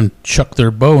see them chuck their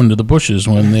bow into the bushes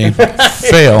when they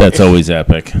fail. That's always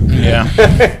epic. Yeah.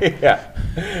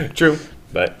 Yeah, true.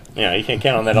 But you can't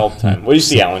count on that all the time. What do you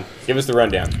see, Alan? Give us the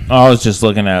rundown. I was just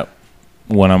looking at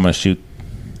when I'm gonna shoot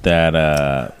that.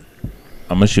 I'm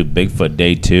gonna shoot Bigfoot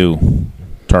day 2,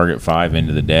 target 5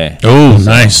 into the day. Oh,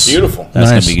 nice. Beautiful.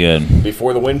 That's Nice. gonna be good.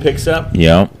 Before the wind picks up,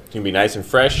 Yep. it's gonna be nice and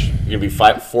fresh. You're gonna be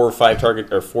 4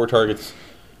 targets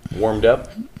warmed up.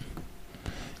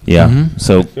 Yeah.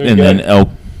 So Very and then good.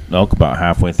 elk about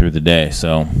halfway through the day.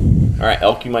 So All right,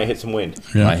 elk, you might hit some wind.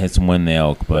 Yeah. might hit some wind the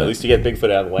elk, But but at least you get Bigfoot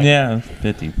out of the way. yeah,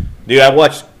 50. Dude, I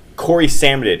watched Corey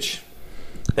Samdich.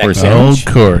 That Corey guy- Samdich?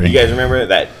 Old Corey. You guys remember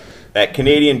that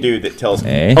Canadian dude that tells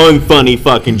Hey. unfunny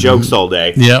fucking jokes all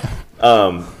day? Yep.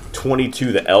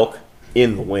 22 the elk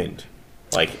in the wind.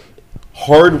 Like,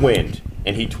 hard wind,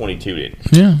 and he 22'd it.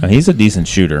 Yeah. He's a decent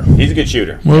shooter. He's a good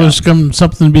shooter. Well, Yeah. there's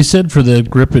something to be said for the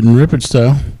grip it and rip it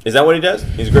style. Is that what he does?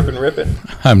 He's grip and rip it?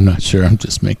 I'm not sure. I'm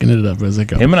just making it up as I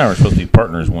go. Him and I were supposed to be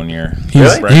partners one year.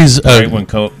 He's- right, he's, right when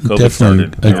COVID definitely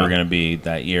started. a- We were going to be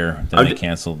that year. Then I'm they ju-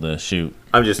 canceled the shoot.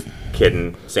 I'm just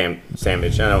kidding,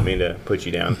 Sandwich. I don't mean to put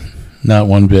you down. Not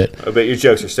one bit. But your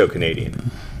jokes are so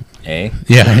Canadian. Eh?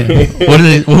 Yeah.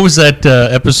 What was that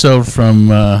episode from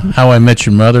How I Met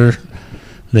Your Mother?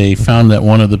 They found that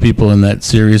one of the people in that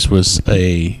series was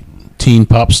a teen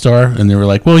pop star, and they were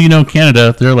like, well,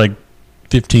 Canada, they're like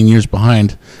 15 years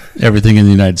behind everything in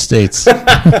the United States. Well,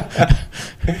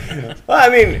 I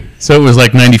mean, So it was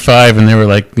like 95, and they were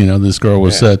like, this girl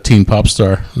was Yeah. a teen pop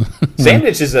star.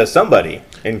 Sandwich is somebody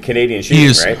in Canadian He shooting,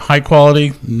 is right? high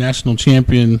quality, national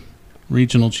champion,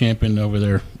 regional champion over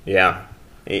there. Yeah.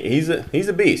 He's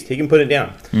a beast. He can put it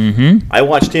down. Mm-hmm. I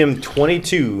watched him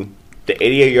 22 to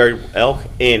 88-yard elk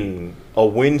in a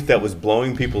wind that was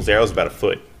blowing people's arrows about a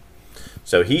foot.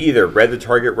 So he either read the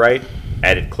target right,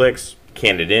 added clicks,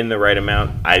 canned it in the right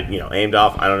amount, aimed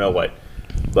off, I don't know what.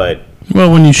 But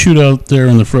Well, when you shoot out there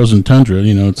in the frozen tundra,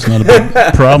 it's not a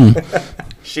big problem.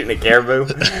 shooting a caribou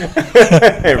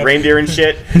and reindeer and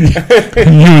shit. You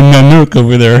and Nanook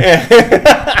over there.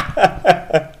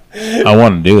 I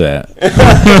want to do that.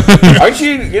 Aren't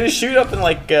you going to shoot up in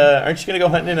aren't you going to go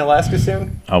hunting in Alaska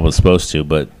soon? I was supposed to,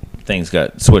 but things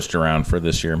got switched around for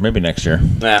this year. Maybe next year.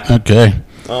 Nah. Okay.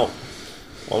 Well,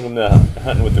 Welcome to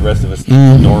hunting with the rest of us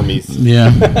normies.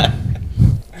 Yeah.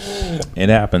 It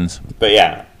happens. But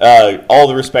yeah, all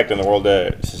the respect in the world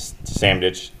to Sam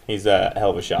Ditch. He's a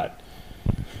hell of a shot.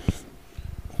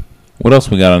 What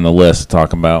else we got on the list to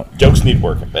talk about? Jokes need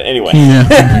work. But anyway.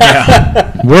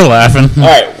 Yeah. We're laughing. All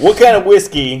right, what kind of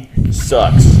whiskey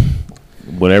sucks?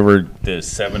 Whatever the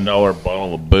 $7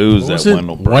 bottle of booze What was that it?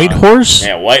 Wendell brought. White Horse?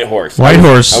 Yeah, White Horse. White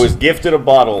Horse. I was gifted a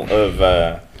bottle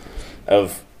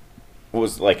of what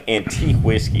was like antique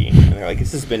whiskey. And they're like,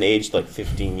 this has been aged like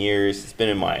 15 years. It's been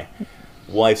in my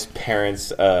wife's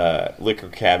parents' liquor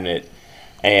cabinet.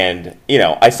 And, you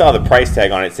know, I saw the price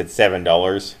tag on it. It said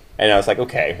 $7. And I was like,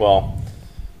 okay, well,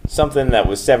 something that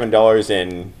was $7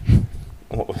 in,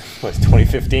 what was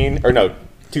 2015? Or no,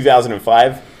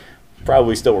 2005?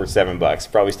 Probably still worth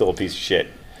 $7. Probably still a piece of shit.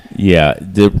 Yeah,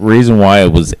 the reason why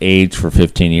it was aged for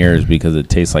 15 years because it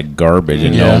tastes like garbage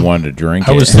and no Yeah. one wanted to drink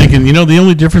it. I was thinking, the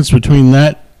only difference between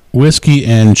that whiskey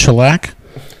and shellac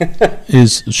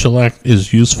is shellac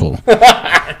is useful.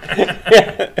 That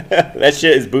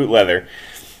shit is boot leather.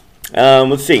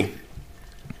 Let's see.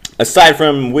 Aside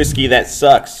from whiskey that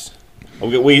sucks,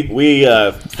 we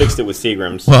fixed it with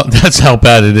Seagram's. Well, that's how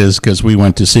bad it is because we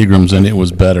went to Seagram's and it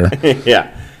was better.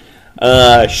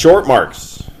 Yeah. Short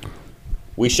marks.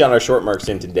 We shot our short marks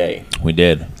in today. We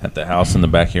did at the house in the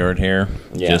backyard here.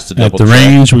 Yeah. Just to At double the check.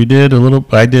 range, we did a little.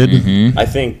 I did. Mm-hmm. I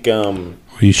think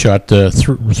We shot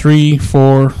 3,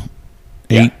 4,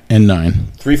 8, Yeah. and 9.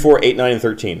 3, 4, 8, 9, and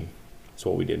 13. That's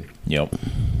what we did. Yep.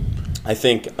 I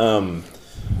think a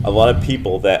lot of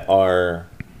people that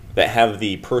have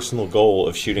the personal goal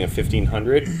of shooting a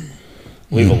 1500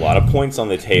 leave a lot of points on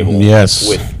the table. Yes.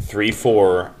 With 3,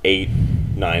 4, 8,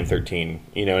 9, 13.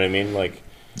 You know what I mean? Like,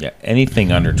 Yeah.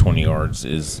 Anything under 20 yards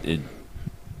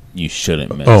you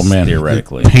shouldn't miss. Oh man,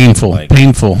 theoretically, painful. Like,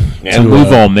 Painful. Yeah. And to,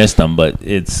 we've all missed them, but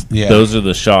Yeah. those are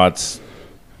the shots.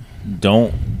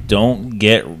 Don't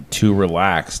get too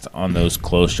relaxed on those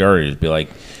close yardage.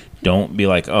 Don't be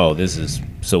like, oh, this is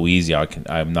so easy.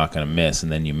 I'm not going to miss,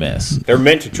 and then you miss. they're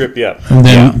meant to trip you up. And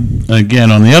then again,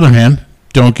 on the other hand,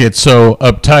 don't get so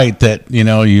uptight that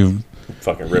you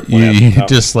Fucking rip one out the top.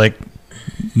 just like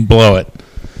blow it.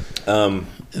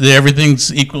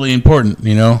 Everything's equally important,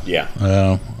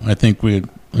 Yeah. I think we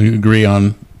agree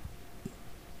on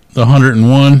the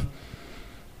 101.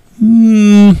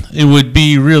 It would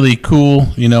be really cool,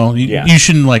 Yeah. You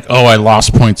shouldn't I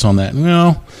lost points on that.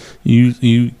 No,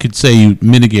 you could say you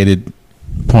mitigated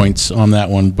points on that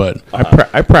one, but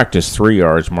I practice 3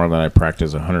 yards more than I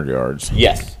practice 100 yards.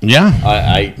 Yes. yeah,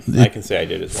 I can say I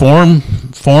did as well.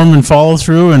 form and follow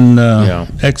through and Yeah.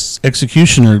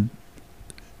 execution are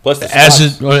Plus the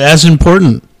spots, as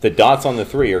important. the dots on the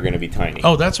 3 are going to be tiny.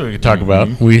 Oh, that's what we could talk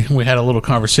about. We had a little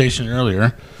conversation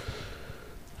earlier.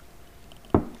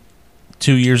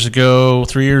 3 years ago,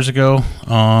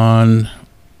 on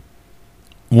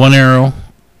one arrow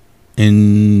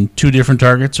in 2 different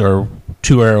targets, or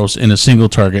 2 arrows in a single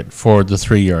target for the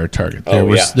 3-yard target.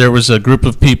 There was a group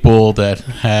of people that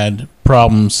had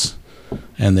problems,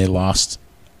 and they lost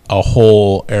a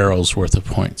whole arrow's worth of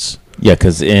points. Yeah,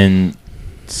 because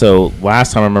so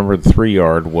last time I remember the 3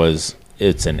 yard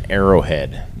it's an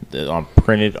arrowhead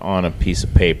printed on a piece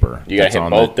of paper. You got to hit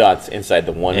both dots inside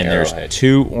the one and arrowhead. there's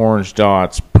 2 orange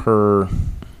dots per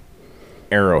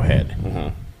arrowhead. Mm-hmm.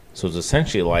 So it's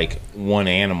essentially like one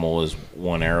animal is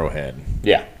one arrowhead.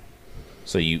 Yeah.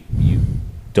 So you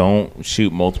don't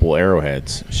shoot multiple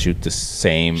arrowheads. Shoot the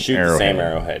same arrowhead. The same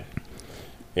arrowhead.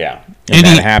 Yeah. And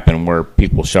that happened where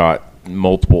people shot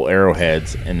multiple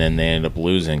arrowheads and then they ended up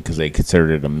losing because they considered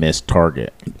it a missed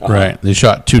target. Right. They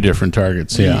shot 2 different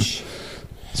targets, yeah. Yeesh.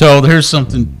 So there's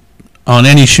something on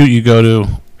any shoot you go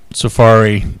to,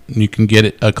 Safari, you can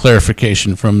get a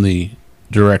clarification from the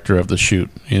director of the shoot.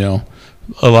 A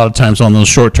lot of times on those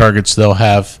short targets, they'll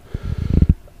have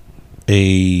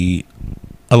a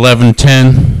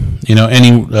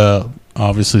 11-10.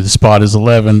 Obviously the spot is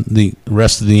 11. The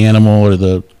rest of the animal or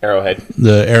the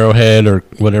arrowhead or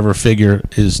whatever figure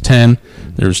is 10.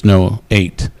 There's no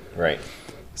 8. Right.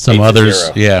 Some 8's others,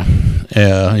 a 0. yeah.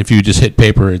 If you just hit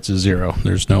paper, it's a 0.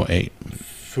 There's no 8.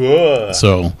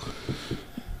 So,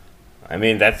 I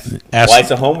mean, that's why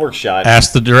it's a homework shot.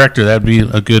 ask the director. That'd be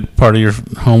a good part of your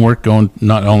homework. Going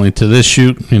not only to this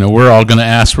shoot, we're all going to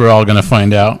ask. We're all going to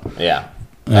find out. Yeah.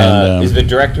 And, is the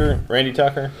director Randy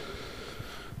Tucker?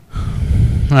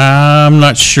 I'm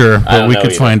not sure, I but don't we know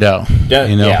could either. find out.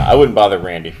 Yeah, I wouldn't bother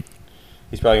Randy.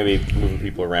 He's probably going to be moving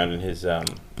people around in his.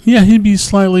 Yeah, he'd be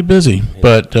slightly busy,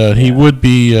 but he would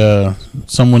be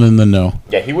someone in the know.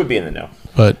 Yeah, he would be in the know.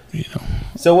 But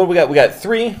So what do we got? We got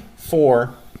 3,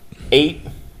 4, 8,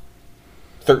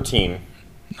 13.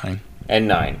 and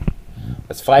 9.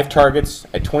 That's 5 targets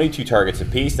at 22 targets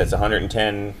apiece. That's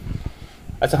 110.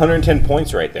 That's 110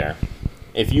 points right there.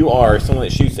 If you are someone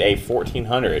that shoots a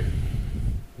 1400,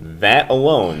 that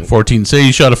alone, 14. Say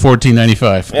you shot a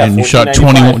 1495, Yeah, and you shot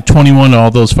 1495. 21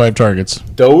 all those 5 targets.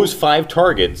 those 5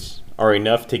 targets are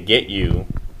enough to get you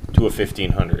to a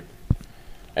 1500.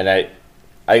 And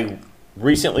I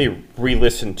recently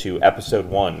re-listened to episode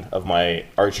 1 of my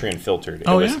Archery Unfiltered. It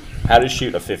was how to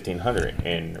shoot a 1500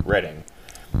 in Reading,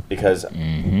 because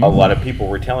a lot of people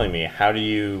were telling me, how do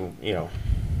you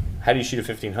shoot a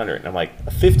 1500? And I'm like,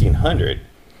 a 1500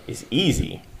 is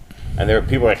easy. And there were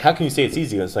people like, how can you say it's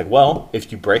easy? And it's like, well,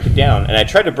 if you break it down, and I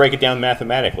tried to break it down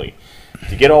mathematically,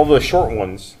 to get all the short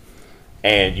ones,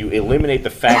 and you eliminate the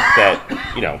fact that,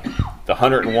 the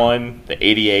 101, the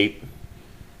 88,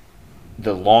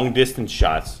 the long distance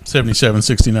shots. 77,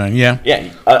 69, yeah.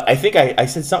 Yeah, I think I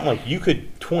said something like you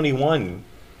could 21,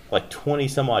 like 20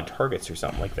 some odd targets or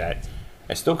something like that,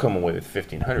 and still come away with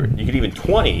 1500. You could even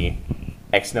 20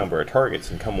 X number of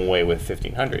targets and come away with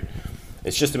 1500.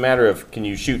 It's just a matter of, can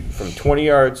you shoot from 20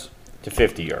 yards to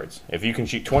 50 yards? If you can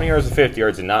shoot 20 yards to 50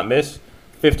 yards and not miss,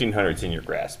 1500's in your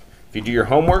grasp. If you do your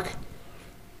homework,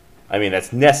 I mean,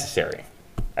 that's necessary.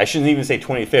 I shouldn't even say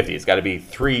 20 to 50. It's got to be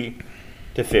 3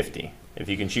 to 50. If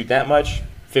you can shoot that much,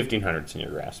 1500's in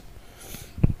your grasp.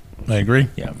 I agree.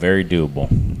 Yeah, very doable.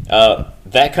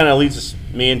 That kind of leads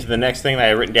me into the next thing that I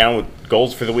have written down with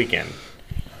goals for the weekend.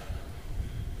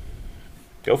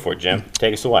 Go for it, Jim.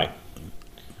 Take us away.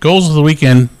 Goals of the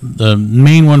weekend, the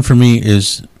main one for me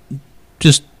is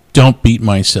just don't beat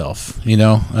myself.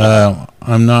 I'm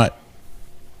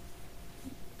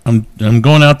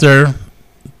going out there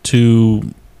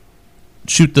to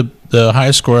shoot the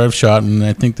highest score I've shot, and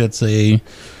I think that's a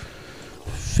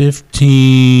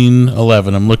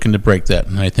 15-11. I'm looking to break that,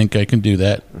 and I think I can do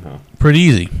that pretty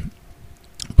easy.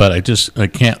 But I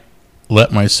can't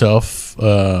let myself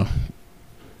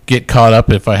get caught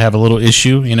up if I have a little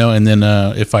issue, and then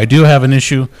if I do have an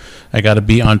issue, I got to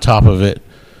be on top of it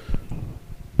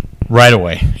right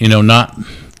away. Not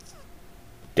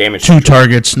Damage 2 control.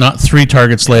 targets, not 3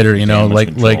 targets later. Damage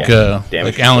control.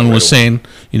 Like Alan was saying.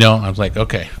 I was like,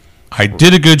 okay, I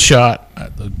did a good shot, I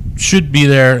should be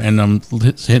there, and I'm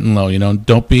hitting low.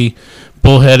 Don't be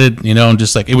bullheaded. And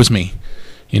just like, it was me.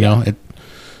 Even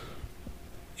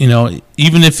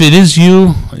if it is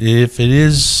you, if it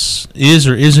is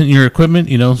or isn't your equipment,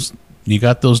 you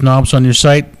got those knobs on your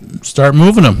sight, start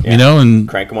moving them, and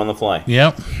Crank them on the fly.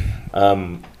 yeah.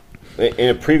 In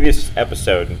a previous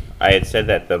episode, I had said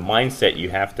that the mindset you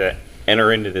have to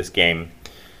enter into this game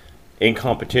in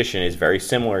competition is very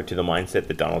similar to the mindset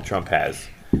that Donald Trump has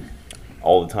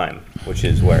all the time, which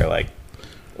is where, like,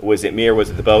 was it me or was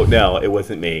it the bow? No, it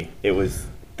wasn't me. It was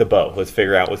the bow. Let's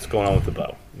figure out what's going on with the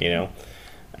bow,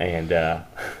 And I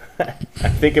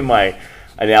think in my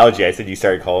analogy, I said you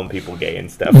started calling people gay and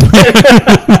stuff.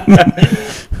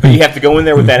 But you have to go in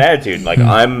there with that attitude. Like,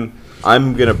 I'm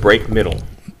going to break middle.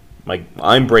 Like,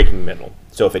 I'm breaking middle.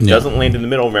 So if it doesn't land in the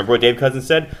middle, remember what Dave Cousins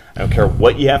said? I don't care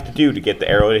what you have to do to get the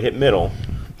arrow to hit middle.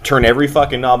 Turn every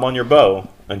fucking knob on your bow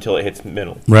until it hits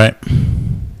middle. Right.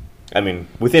 I mean,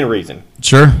 within reason.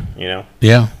 Sure.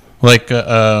 Yeah. Like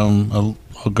I'll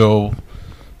go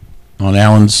on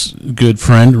Alan's good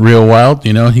friend, Real Wild.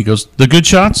 He goes, the good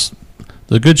shots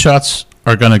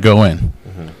are going to go in.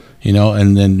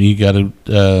 And then you got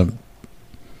to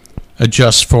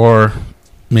adjust for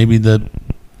maybe the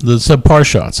subpar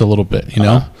shots a little bit.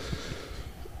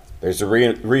 There's a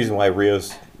reason why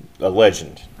Rio's a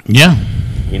legend. Yeah.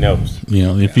 He knows.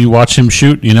 If you watch him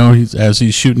shoot, as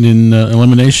he's shooting in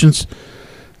eliminations,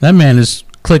 that man is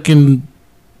clicking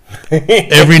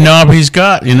every knob he's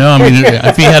got.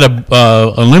 If he had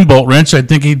a limb bolt wrench, I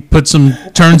think he'd put some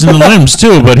turns in the limbs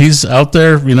too. But he's out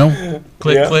there,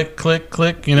 click,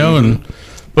 click, and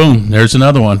boom, there's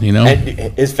another one.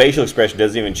 And his facial expression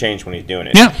doesn't even change when he's doing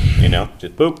it. Yeah.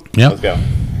 Just boop. Yeah. Let's go.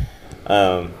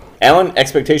 Alan,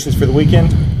 expectations for the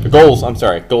weekend? Goals for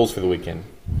the weekend.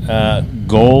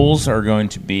 Goals are going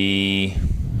to be,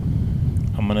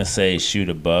 I'm going to say shoot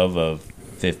above of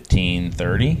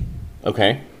 1530.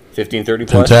 Okay. 1530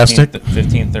 plus? Fantastic.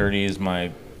 1530 is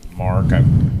my mark. I've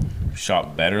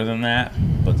shot better than that,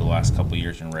 but the last couple of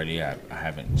years in Ready, I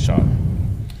haven't shot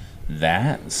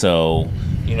that. So,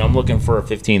 I'm looking for a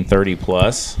 1530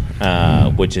 plus,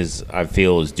 which is, I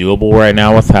feel, is doable right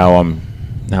now with how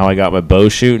I got my bow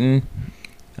shooting.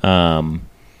 I'm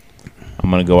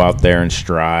going to go out there and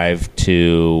strive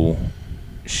to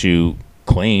shoot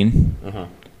clean.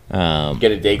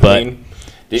 Get a day clean.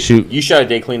 shoot. You shot a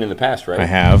day clean in the past, right? I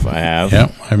have.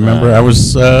 Yeah, I remember. I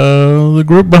was the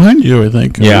group behind you, I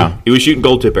think. Yeah. He was shooting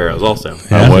gold tip arrows also. I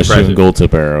was Impressive. shooting gold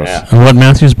tip arrows. Yeah. And what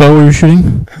Matthews bow were you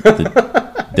shooting?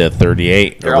 The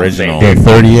 38 They're all the same original. thing.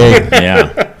 38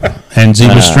 Yeah. and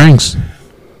zebra strings.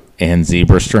 And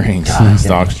zebra strings,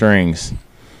 stock strings.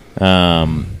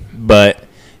 But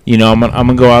you know, I'm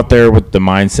gonna go out there with the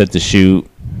mindset to shoot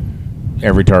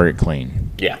every target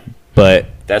clean. Yeah. But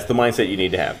That's the mindset you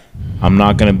need to have. I'm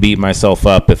not gonna beat myself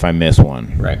up if I miss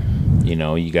one. Right. You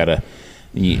know, you gotta,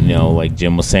 like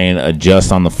Jim was saying,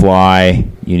 adjust on the fly.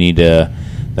 You need to.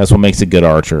 That's what makes a good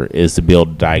archer, is to be able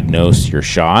to diagnose your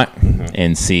shot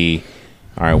and see,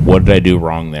 all right, what did I do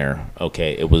wrong there?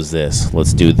 Okay, it was this.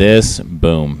 Let's do this.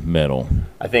 Boom, middle.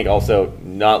 I think also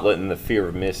not letting the fear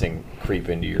of missing creep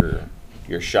into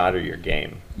your shot or your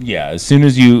game. Yeah, as soon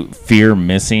as you fear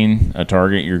missing a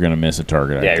target, you're going to miss a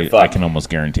target. Yeah, you're I fucked. can almost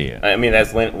guarantee it. I mean,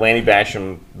 that's Lanny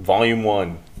Basham, Volume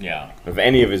 1 Yeah. of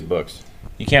any of his books.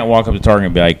 You can't walk up to the target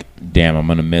and be like, damn, I'm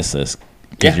going to miss this.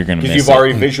 Because you're going to miss you've it.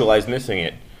 already visualized missing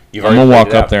it. You've I'm already going to walk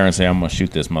played it up out. there and say, I'm going to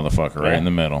shoot this motherfucker right Yeah. in the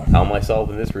middle. How am I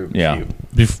solving this Rubik's Yeah.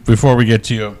 Cube? Before we get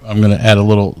to you, I'm going to add a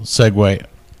little segue.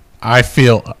 I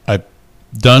feel I've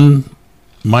done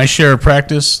my share of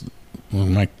practice,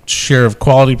 my share of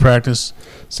quality practice.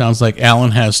 Sounds like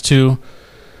Alan has too.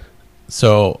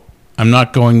 So I'm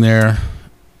not going there,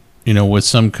 with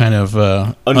some kind of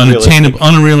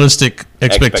unrealistic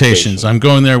expectations. I'm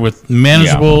going there with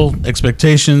manageable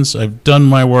expectations. I've done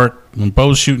my work. My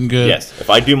bow's shooting good. Yes. If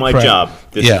I do my Right. job,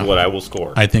 this Yeah. is what I will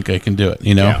score. I think I can do it,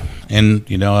 Yeah. And,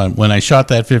 when I shot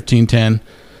that 15-10,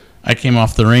 I came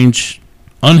off the range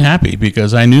unhappy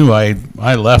because I knew I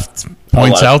left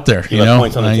points out there, You left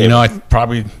points on the table. I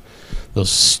probably,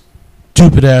 those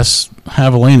stupid-ass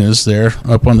javelinas there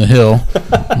up on the hill,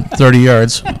 30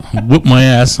 yards, whooped my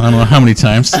ass, I don't know how many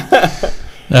times.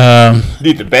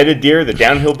 Dude, the bedded deer, the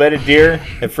downhill bedded deer,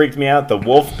 it freaked me out. The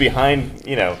wolf behind,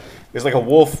 there's like a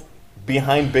wolf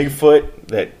behind Bigfoot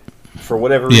that, for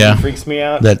whatever reason, freaks me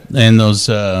out. And those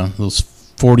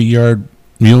 40-yard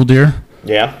mule deer.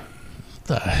 Yeah.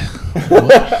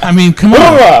 I mean, come on,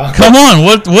 Hoorah! come on.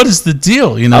 What is the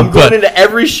deal? I'm going into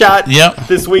every shot Yep.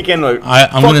 this weekend. Like, I'm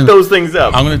fuck gonna- those things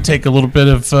up. I'm going to take a little bit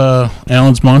of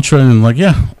Alan's mantra and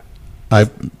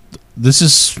this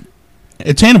is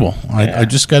attainable. I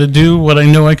just got to do what I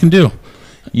know I can do.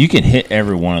 You can hit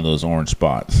every one of those orange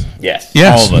spots. Yes.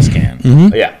 Yes. All of us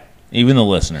can. Yeah. Even the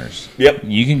listeners. Yep.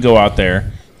 You can go out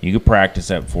there, you can practice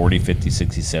at 40, 50,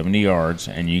 60, 70 yards,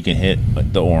 and you can hit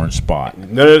the orange spot.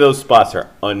 None of those spots are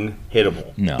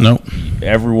unhittable. No. Nope.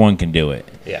 Everyone can do it.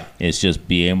 Yeah. It's just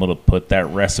be able to put that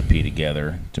recipe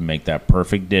together to make that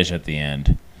perfect dish at the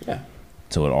end Yeah.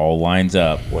 so it all lines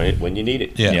up. When you need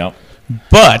it. Yeah. Yep.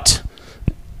 But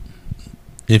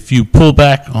if you pull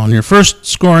back on your first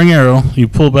scoring arrow, you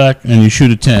pull back and you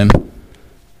shoot a 10,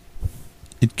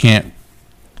 it can't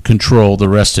control the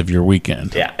rest of your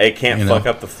weekend. Yeah. It can't fuck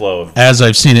up the flow of. As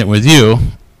I've seen it with you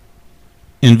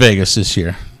in Vegas this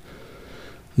year.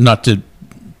 Not to,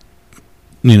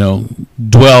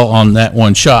 dwell on that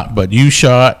one shot, but you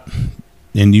shot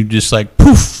and you just like,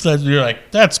 poof, you're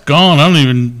like, that's gone. I don't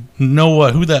even know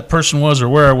who that person was or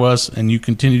where I was. And you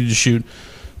continue to shoot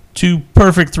 2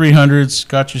 perfect 300s,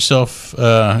 got yourself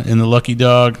in the lucky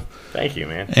dog. Thank you,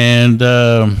 man. And,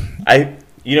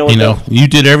 you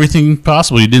did everything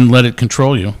possible. You didn't let it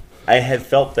control you. I had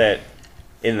felt that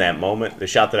in that moment, the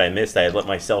shot that I missed, I had let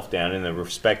myself down in the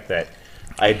respect that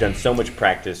I had done so much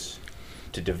practice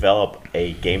to develop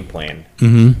a game plan.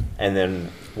 Mm-hmm. And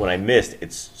then when I missed,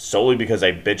 it's solely because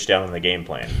I bitched out on the game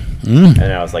plan. And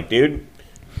I was like, dude,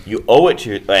 you owe it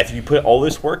to if you put all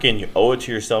this work in, you owe it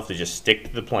to yourself to just stick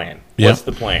to the plan. Yep. What's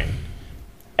the plan?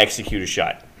 Execute a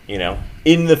shot,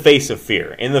 in the face of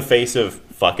fear, in the face of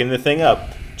fucking the thing up.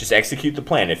 Just execute the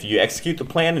plan. If you execute the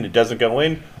plan and it doesn't go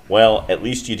in, well, at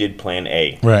least you did plan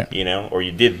A. Right. Or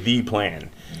you did the plan.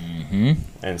 Mm-hmm.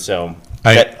 And so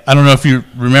I don't know if you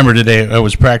remember today, I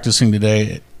was practicing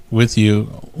today with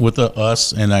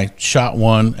us, and I shot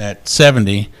one at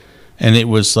 70, and it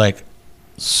was like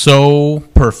so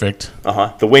perfect.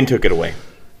 the wind took it away.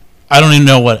 I don't even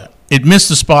know what. It missed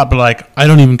the spot, but I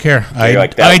don't even care.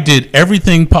 I did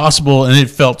everything possible, and it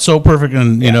felt so perfect,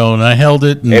 and and I held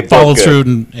it and followed through,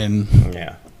 and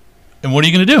what are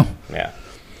you going to do? Yeah.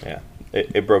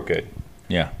 It broke good.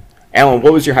 Yeah. Alan,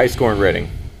 what was your high score in Reading?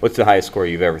 What's the highest score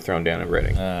you've ever thrown down in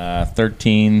Reading?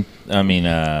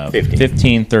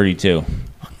 1532.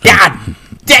 God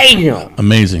damn!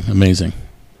 Amazing.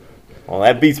 Well,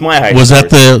 that beats my high Was score.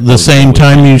 that the same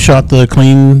time you shot the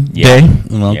clean day?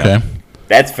 Okay.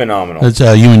 That's phenomenal. That's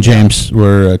you and James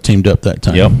were teamed up that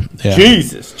time. Yep. Yeah.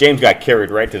 Jesus, James got carried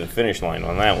right to the finish line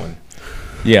on that one.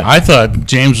 Yeah. I thought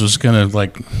James was gonna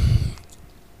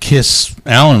kiss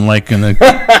Alan in a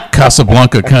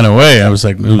Casablanca kind of way. I was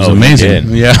like, it was amazing.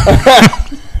 He did. Yeah.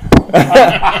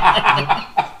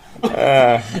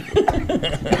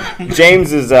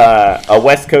 James is a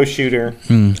West Coast shooter,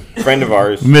 friend of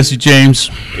ours. Miss you, James.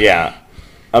 Yeah,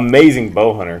 amazing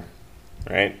bow hunter,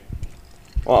 right?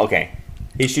 Well, okay,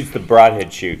 he shoots the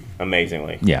broadhead shoot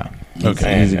amazingly. Yeah.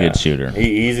 Okay. He's a good shooter.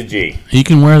 He's a G. He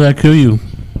can wear that Kuiu.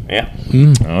 Yeah,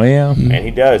 Oh, yeah. and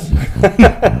he does.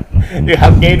 Dude, how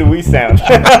gay do we sound?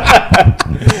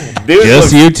 Dude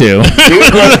Just you two.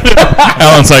 Dude looks,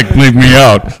 Alan's like, leave me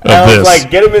out of Alan's this. like,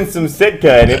 get him in some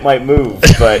Sitka and it might move,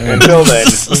 but until then,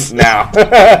 now.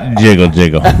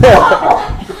 Jiggle.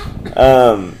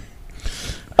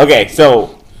 Okay,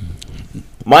 so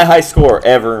my high score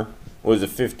ever was a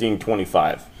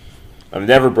 15.25. I've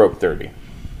never broke 30.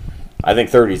 I think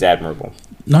 30 is admirable.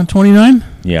 Not 29?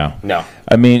 Yeah. No.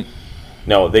 I mean,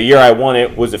 No, the year I won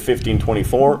it was a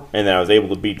 15.24, and then I was able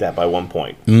to beat that by 1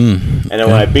 point. And then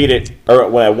when I beat it, or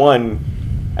when I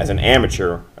won as an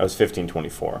amateur, I was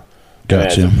 15.24. And then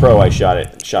as Gotcha. a pro, I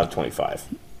shot 25.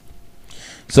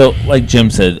 so like Jim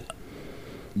said,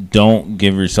 don't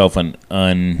give yourself an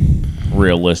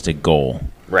unrealistic goal.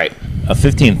 Right. A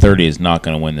 15-30 is not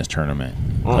going to win this tournament.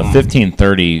 A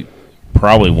 15-30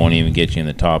 probably won't even get you in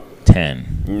the top 10.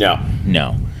 No,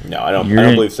 No. I don't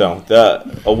You're- believe so.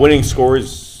 A winning score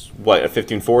is what, a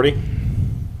 15.40?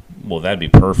 Well, that'd be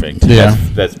perfect. Yeah.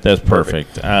 That's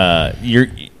Perfect.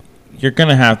 You're going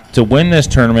to have to win this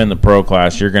tournament in the pro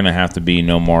class. You're going to have to be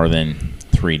no more than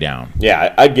 3 down.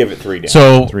 Yeah, I'd give it 3 down.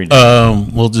 So 3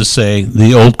 down. we'll just say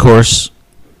the old course,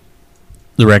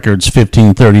 the record's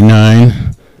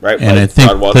 1539. right, And by I think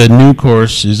Broadwater. the new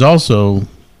course is also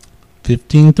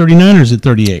 1539, or is it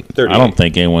 38? 38. I don't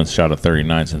think anyone's shot a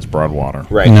 39 since Broadwater.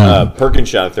 Right. No. Perkins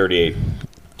shot a 38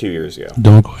 2 years ago.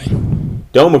 Domagoy.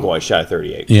 Domagoy shot a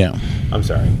 38. Yeah. I'm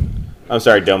sorry,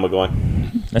 Domagoy.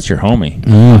 That's your homie.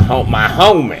 Oh, my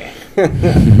homie.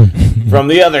 From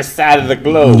the other side of the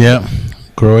globe. Yeah.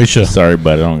 Croatia. Sorry,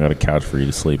 but I don't got a couch for you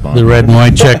to sleep on. The red and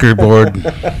white checkerboard.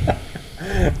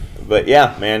 But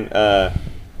yeah, man.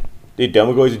 Dude,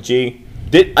 Domagoy's a G.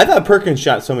 I thought Perkins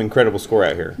shot some incredible score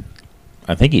out here.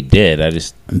 I think he did. I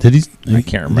Did he? I can't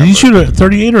Did he remember. shoot a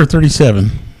 38 or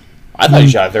 37? I thought he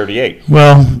shot a 38.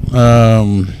 Well,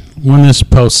 when this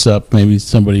posts up, maybe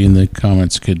somebody in the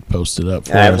comments could post it up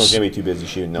for Everyone's us. going to be too busy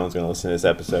shooting. No one's going to listen to this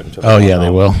episode until Oh, yeah, they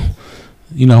will.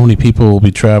 You know how many people will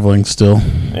be traveling still?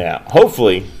 Yeah.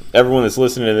 Hopefully, everyone that's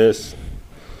listening to this,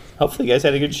 hopefully you guys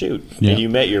had a good shoot. Yeah. And you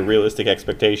met your realistic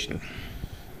expectation.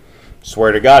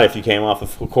 Swear to God, if you came off a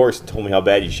full course and told me how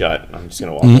bad you shot, I'm just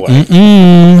going to walk away.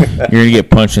 You're going to get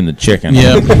punched in the chicken.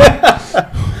 Yeah.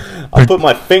 I'll put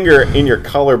my finger in your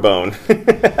collarbone.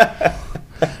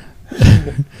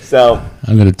 So,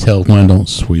 I'm going to tell Wendell,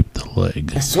 sweep the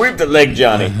leg. sweep the leg,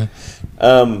 Johnny.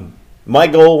 My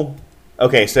goal.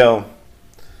 Okay, so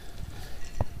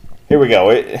here we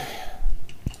go.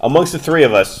 Amongst the three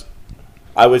of us,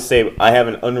 I would say I have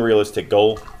an unrealistic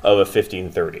goal of a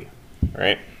 15-30.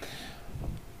 Right?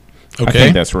 I Okay.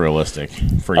 think that's realistic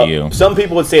for you. Some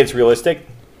people would say it's realistic,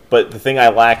 but the thing I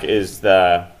lack is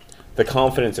the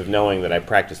confidence of knowing that I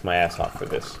practiced my ass off for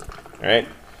this. All right?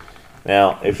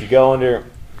 Now, if you go under...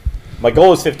 My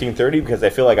goal is 15-30 because I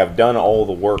feel like I've done all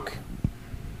the work,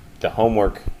 the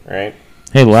homework, right?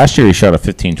 Hey, last year he shot a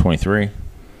 15-23.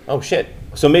 Oh, shit.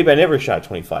 So maybe I never shot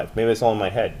 25. Maybe it's all in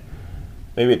my head.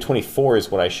 Maybe a 24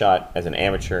 is what I shot as an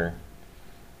amateur.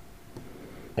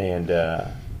 And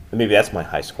maybe that's my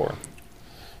high score.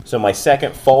 So my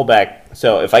second fallback...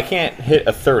 So if I can't hit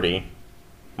a 30,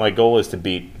 my goal is to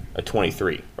beat a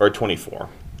 23 or a 24.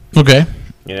 Okay.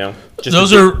 You know?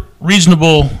 Those are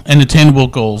reasonable and attainable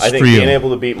goals I think for you. being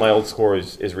able to beat my old score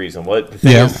is reasonable. The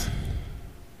thing is,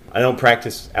 I don't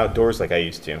practice outdoors like I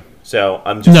used to. So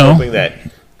I'm just hoping that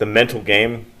the mental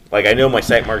game, like I know my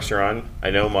sight marks are on. I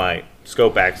know my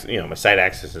scope axis, my sight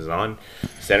axis is on.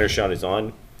 Center shot is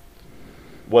on.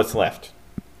 What's left?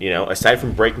 Aside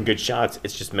from breaking good shots,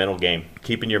 it's just mental game.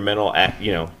 Keeping your mental,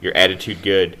 your attitude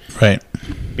good. Right.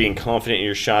 Being confident in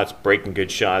your shots, breaking good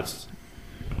shots,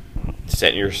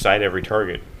 setting your sight every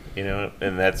target. And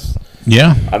that's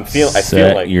Yeah. I feel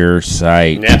Set like your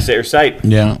sight. yeah, set your sight.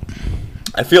 Yeah.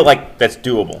 I feel like that's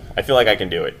doable. I feel like I can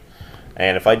do it.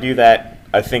 And if I do that,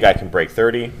 I think I can break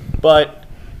 30. But,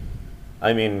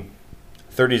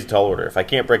 30 is a tall order. If I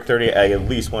can't break 30, I at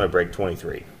least want to break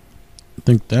 23. I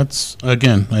think that's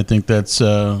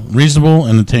reasonable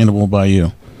and attainable by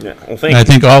you. Yeah. Well, thank I you.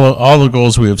 think all the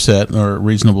goals we have set are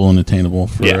reasonable and attainable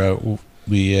for Yeah.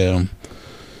 the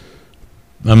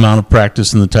amount of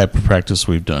practice and the type of practice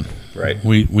we've done. Right.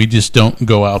 We just don't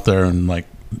go out there and like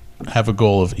have a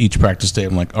goal of each practice day.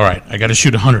 I'm like, all right, I got to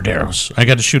shoot 100 arrows. I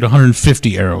got to shoot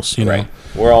 150 arrows. You know. Right.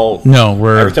 We're all. No,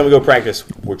 Every time we go practice,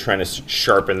 we're trying to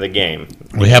sharpen the game.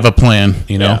 we have a plan.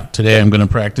 You know, Yeah. today I'm going to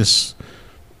practice.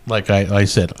 Like I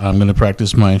said, I'm going to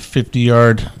practice my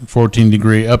 50-yard,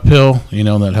 14-degree uphill. You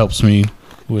know, that helps me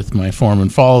with my form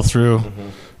and follow through,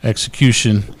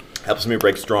 execution. Helps me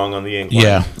break strong on the incline.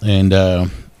 Yeah, and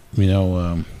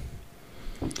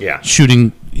Yeah.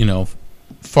 shooting,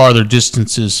 farther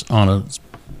distances on a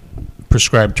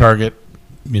prescribed target,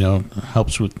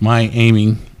 helps with my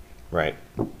aiming. Right.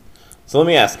 So let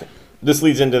me ask. This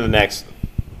leads into the next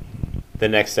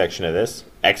section of this.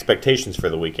 Expectations for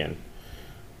the weekend.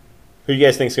 Who do you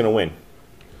guys think is going to win?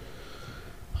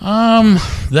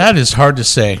 That is hard to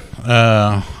say.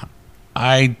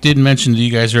 I did mention to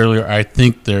you guys earlier, I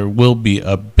think there will be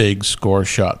a big score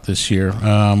shot this year.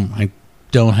 I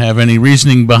don't have any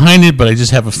reasoning behind it, but I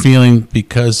just have a feeling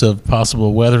because of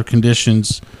possible weather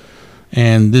conditions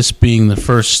and this being the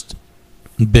first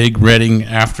big Reading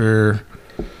after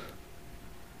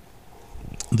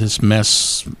this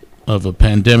mess of a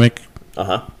pandemic.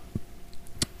 Uh-huh.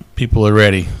 People are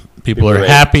ready. People are are ready.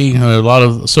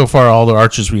 happy. So far, all the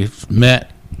archers we've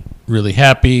met, really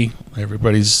happy.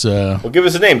 Everybody's. Well, give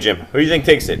us a name, Jim. Who do you think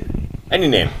takes it? Any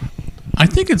name. I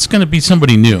think it's going to be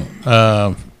somebody new.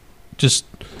 Just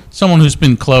someone who's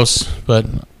been close, but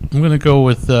I'm going to go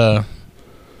with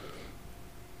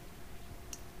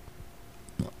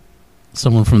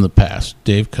someone from the past,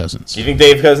 Dave Cousins. Do you think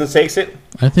Dave Cousins takes it?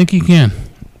 I think he can.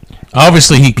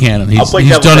 Obviously, he can. He's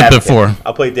devil's done it advocate. before.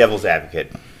 I'll play devil's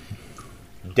advocate.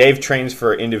 Dave trains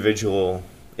for individual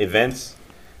events.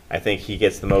 I think he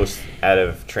gets the most out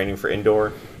of training for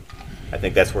indoor. I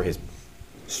think that's where his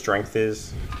strength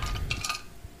is.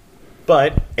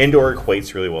 But indoor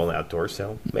equates really well to outdoor,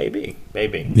 so maybe.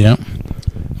 Yeah.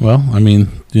 Well, I mean,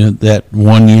 that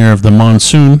 1 year of the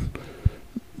monsoon,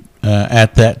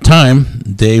 at that time,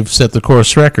 Dave set the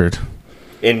course record.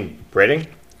 In Reading?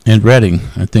 In Reading.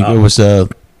 I think it was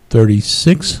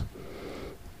 36.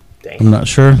 Dang. I'm not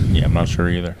sure. Yeah, I'm not sure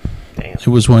either. Damn. It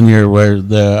was 1 year where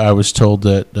I was told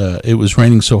that it was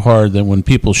raining so hard that when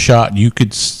people shot, you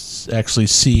could actually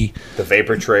see The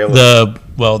vapor trail.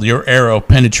 your arrow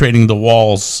penetrating the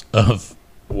walls of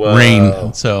Whoa.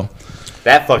 rain. So,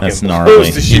 That fucking That's blows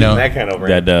gnarly. to shoot You know, that kind of rain.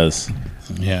 That does.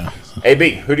 yeah.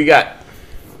 AB, who do you got?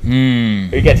 Who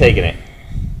you got taking it?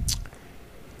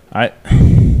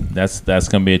 That's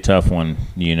gonna be a tough one.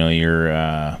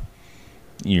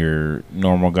 Your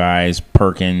normal guys,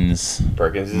 Perkins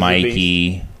Perkins is a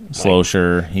Mikey,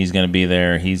 Slosher. He's gonna be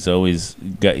there. He's always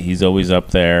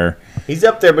up there. He's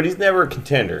up there, but he's never a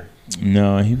contender.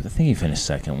 No, I think he finished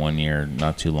second 1 year,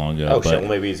 not too long ago. Oh, but shit. Well,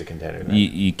 maybe he's a contender. Then.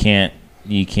 you can't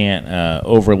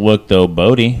overlook though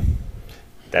Bodie.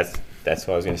 That's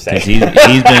what I was going to 'Cause say.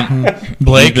 he's been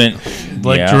Blake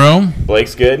yeah. Jerome.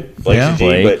 Blake's good. Blake's Yeah. a G,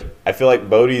 Blake. but I feel like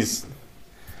Bodie's...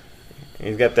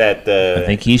 He's got that... I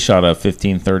think he shot a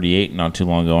 15:38 not too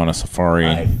long ago on a safari.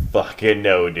 I fucking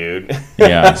know, dude.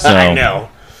 Yeah, so I know.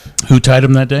 Who tied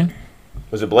him that day?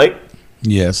 Was it Blake?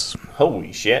 Yes.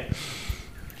 Holy shit.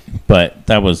 But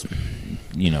that was,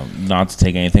 not to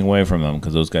take anything away from them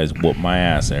because those guys whoop my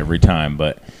ass every time.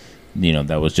 But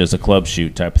that was just a club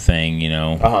shoot type of thing.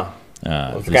 Uh-huh.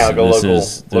 It's kind of like a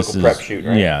local prep shoot,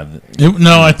 right? Yeah.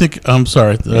 No, I think I'm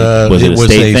sorry. Was it a was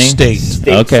state a thing? state.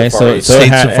 State Okay, safari. so it State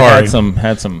had safari. some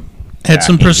Had some backing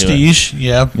to it. prestige,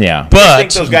 yeah. Yeah. I But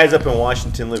think those guys up in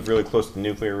Washington live really close to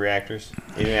nuclear reactors.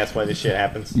 You think that's why this shit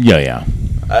happens? Yeah.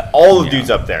 All the dudes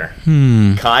up there.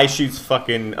 Kai shoots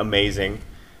fucking amazing,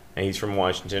 and he's from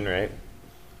Washington, right?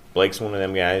 Blake's one of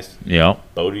them guys. Yeah.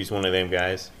 Bodie's one of them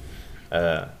guys.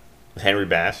 Henry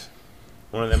Bass,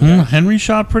 one of them guys. Henry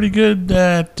shot pretty good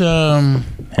at.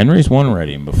 Henry's won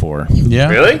Reading before, Yeah,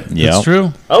 Really? Yeah. That's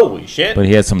true. Holy shit! but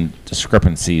he had some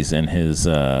discrepancies in his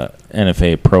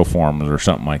NFA pro forms or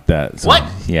something like that. So, What?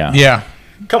 Yeah. Yeah,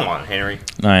 Come on, Henry,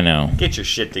 I know. get your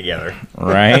shit together.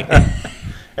 Right?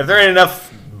 If there ain't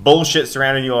enough bullshit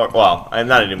surrounding you, well,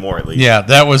 not anymore at least. yeah.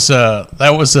 That was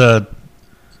a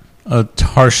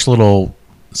harsh little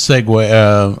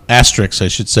segue, asterisk, I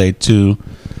should say, to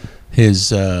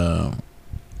his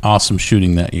awesome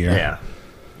shooting that year. Yeah.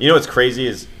 You know what's crazy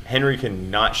is Henry can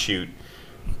not shoot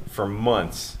for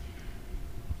months,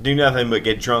 do nothing but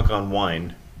get drunk on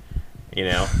wine, you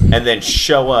know, and then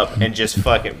show up and just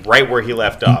fucking right where he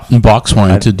left off. Box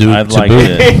wanted to do I'd to like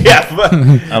boot. to. Yeah, but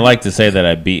I like to say that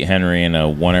I beat Henry in a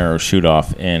 1-arrow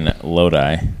shoot-off in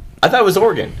Lodi. I thought it was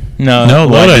Oregon. No, No,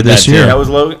 well, I Lodi did this that year. too. That was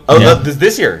Logan. Oh, Yeah.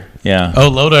 this year. Yeah. Oh,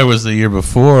 Lodi was the year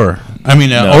before. I mean,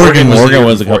 No, Oregon was. Oregon the year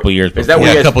was a before. couple years Is before. that where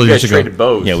Yeah, a you couple guys years ago. traded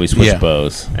bows? Yeah, we switched Yeah.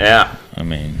 bows. Yeah, I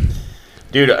mean,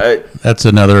 dude. That's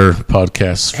another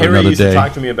podcast for Henry another used day. to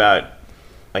talk to me about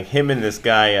like him and this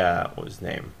guy. What was his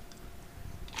name?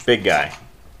 Big guy.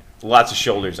 Lots of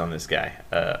shoulders on this guy.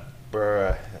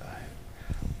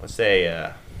 Let's say.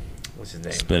 What's his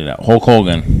name? spit it out. Hulk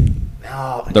Hogan.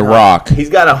 No, The Rock. He's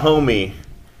got a homie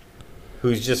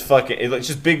who's just fucking. It's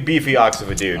just big beefy ox of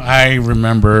a dude. I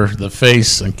remember the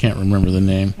face. I can't remember the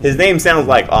name. His name sounds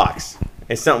like Ox.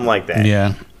 It's something like that.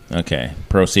 Yeah. Okay,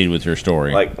 proceed with your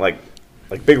story. Like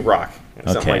Big Rock.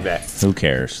 Something okay, like that. who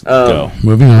cares? Go.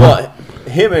 Moving on. Well,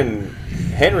 him and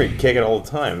Henry kick it all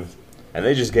the time, and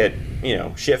they just get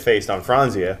shit faced on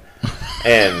Franzia,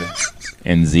 and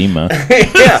And Zima.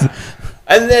 yeah,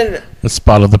 and then The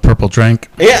spot of the purple drink.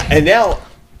 yeah, and now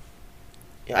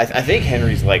I think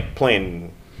Henry's like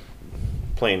playing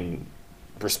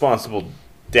responsible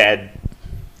dad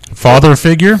Father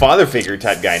figure. father figure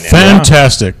type guy now,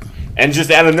 Fantastic. and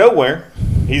just out of nowhere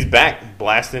he's back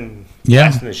blasting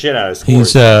the shit out of his He's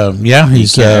scores.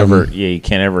 he's You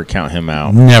can't ever count him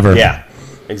out. never. Yeah,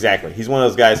 exactly. He's one of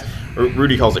those guys.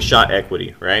 Rudy calls it shot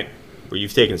equity, right? Where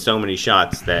you've taken so many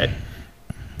shots that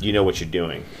you know what you're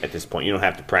doing at this point. You don't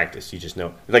have to practice. You just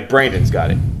know. Like Brandon's got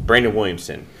it. Brandon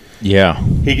Williamson. Yeah.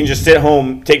 He can just sit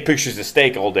home, take pictures of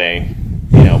steak all day,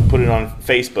 put it on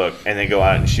Facebook, and then go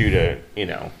out and shoot a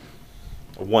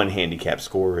 1 handicap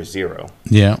score or a 0.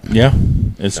 Yeah. Yeah.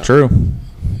 It's true.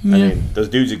 I mean, those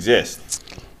dudes exist.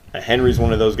 Henry's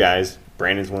one of those guys.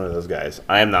 Brandon's one of those guys.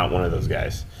 I am not one of those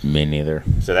guys. Me neither.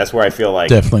 So that's where I feel like,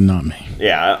 Definitely not me.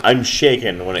 yeah, I'm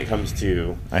shaken when it comes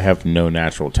to. I have no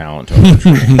natural talent to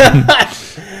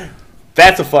archery.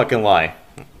 That's a fucking lie.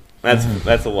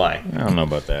 That's a lie. I don't know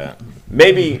about that.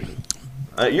 Maybe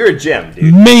you're a gem,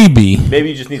 dude. Maybe, Maybe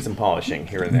you just need some polishing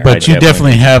here and there. but you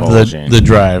definitely definitely have polishing. the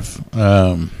drive.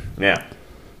 Yeah,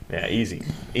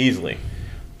 easily.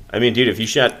 I mean, dude, if you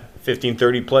shot 15,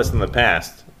 30 plus in the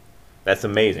past, that's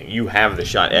amazing. You have the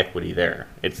shot equity there.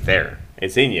 It's there.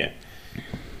 It's in you.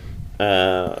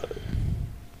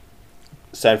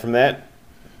 Aside from that,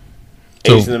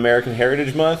 So- Asian American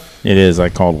Heritage Month. It is. I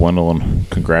called Wendell and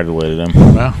congratulated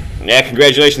him. Wow. Yeah,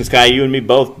 congratulations, Kai. You and me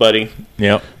both, buddy.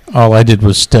 Yep. All I did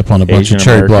was step on a bunch Asian of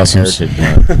cherry American blossoms. Heritage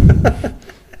Month.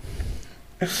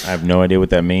 I have no idea what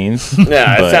that means. Yeah,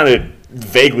 that but- sounded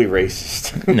vaguely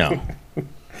racist. No.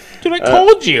 Dude, I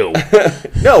told you.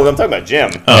 No, I'm talking about Jim.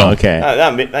 Oh, okay.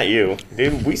 Not you.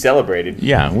 Dude, we celebrated.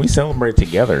 Yeah, we celebrate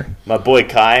together. My boy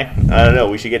Kai, I don't know,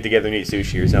 we should get together and eat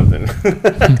sushi or something.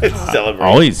 Celebrate.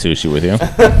 I'll eat sushi with you.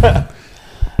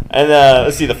 And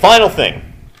let's see, the final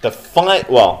thing.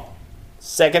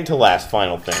 Second to last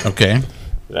final thing Okay.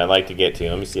 that I'd like to get to.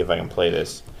 Let me see if I can play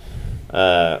this.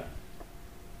 I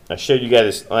showed you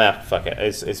guys this. Fuck it.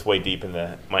 It's way deep in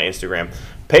my Instagram.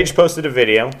 Paige posted a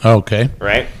video, Okay.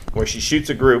 right, where she shoots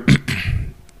a group.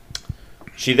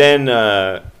 She then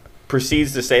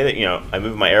proceeds to say that, I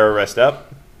move my arrow rest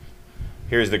up.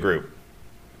 Here's the group.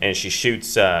 And she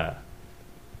shoots a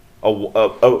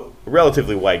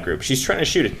relatively wide group. She's trying to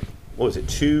shoot it. What was it,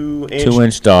 2-inch?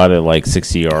 2-inch dot at like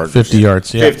 60 yards. 50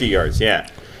 yards. Yeah. 50 yards, yeah.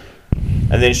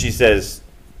 And then she says,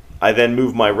 I then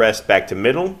move my rest back to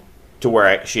middle to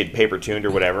where she had paper tuned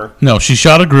or whatever. No, she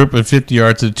shot a group at 50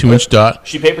 yards at a 2-inch dot.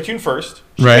 She paper tuned first.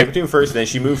 Right. Paper tuned first, then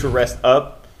she moved her rest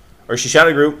up. Or she shot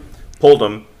a group, pulled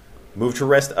them, moved her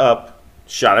rest up,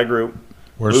 shot a group,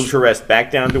 Where's- moved her rest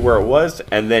back down to where it was,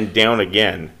 and then down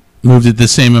again, Moved it the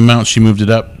same amount. She moved it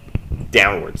up,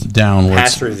 downwards. downwards.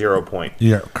 Past her 0 point.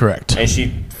 Yeah, correct. And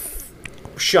she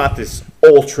shot this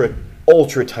ultra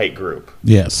tight group.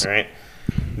 Yes. All right.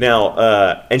 Now,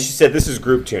 and she said this is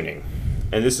group tuning,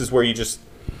 and this is where you just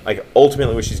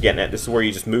ultimately what she's getting at. This is where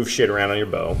you just move shit around on your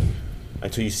bow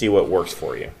until you see what works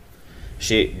for you.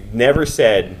 She never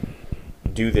said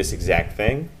do this exact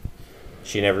thing.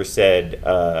 She never said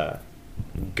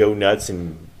go nuts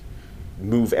and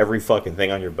move every fucking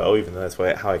thing on your bow, even though that's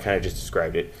how I kind of just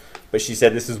described it. But she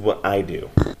said this is what I do: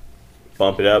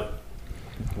 bump it up,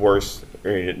 worse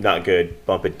or not good,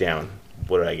 bump it down.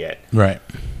 What did I get? Right.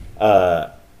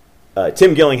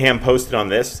 Tim Gillingham posted on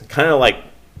this, kind of like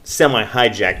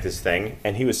semi-hijacked this thing,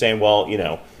 and he was saying, well,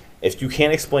 if you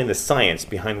can't explain the science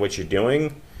behind what you're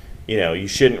doing, you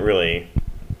shouldn't really,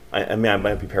 I mean, I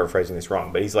might be paraphrasing this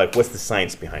wrong, but he's like, what's the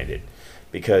science behind it?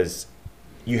 Because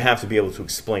you have to be able to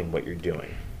explain what you're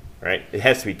doing. right? It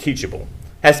has to be teachable.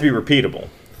 It has to be repeatable,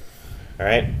 all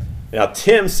right? Now,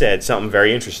 Tim said something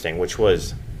very interesting, which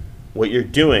was what you're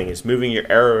doing is moving your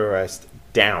arrow rest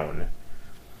down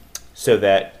so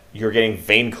that you're getting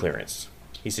vein clearance.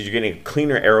 He said you're getting a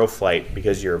cleaner arrow flight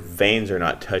because your veins are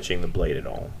not touching the blade at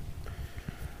all.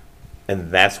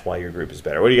 And that's why your group is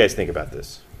better. What do you guys think about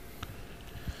this?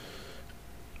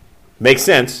 Makes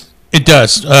sense. It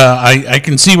does. I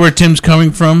can see where Tim's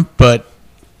coming from, but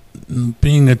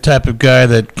being the type of guy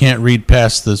that can't read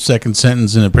past the second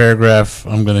sentence in a paragraph,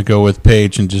 I'm going to go with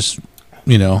Paige and just,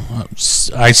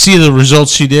 I see the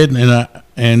results she did,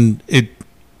 and it,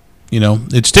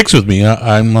 it sticks with me.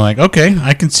 I'm like, okay,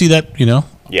 I can see that,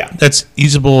 Yeah. that's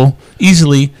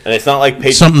easily And it's not like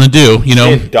Paige something to do,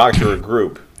 did doctor a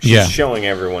group. She's Yeah. showing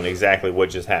everyone exactly what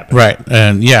just happened. Right,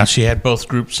 and yeah, she had both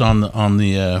groups on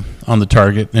the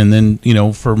target, and then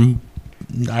for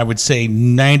I would say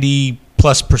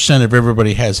 90+% of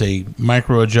everybody has a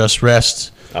micro adjust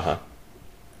rest,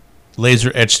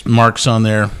 laser etched marks on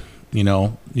there.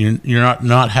 You're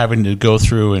not having to go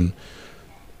through and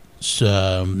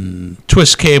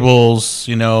twist cables,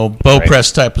 bow Right.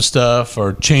 press type of stuff,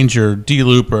 or change your D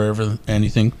loop or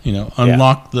anything.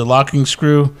 Unlock the locking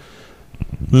screw.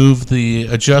 Move the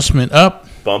adjustment up,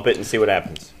 Bump it and see what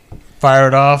happens. fire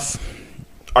it off,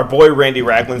 Our boy Randy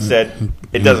Ragland said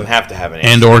it doesn't have to have an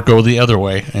and or go the other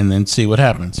way, and then see what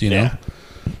happens. Yeah.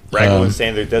 Ragland's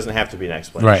saying there doesn't have to be an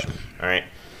explanation. Right. All right.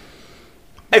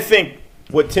 I think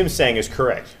what Tim's saying is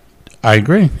correct. I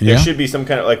agree. There Yeah. should be some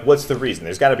kind of, what's the reason?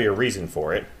 There's got to be a reason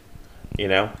for it.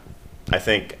 I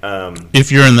think,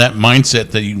 If you're in that mindset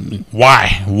that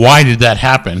why did that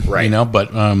happen? Right.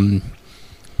 But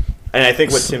and I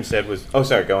think what Tim said was, oh,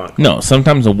 sorry, go on. No,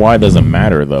 sometimes the why doesn't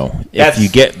matter, though. That's- If you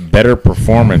get better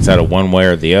performance out of one way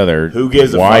or the other, Who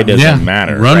gives a why fuck? doesn't yeah,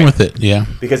 matter. run Right. with it. Yeah.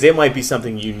 Because it might be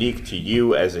something unique to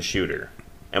you as a shooter.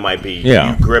 It might be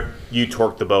Yeah. you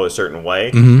torque the bow a certain way,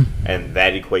 and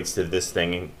that equates to this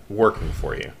thing working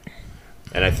for you.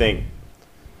 And I think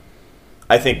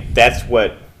that's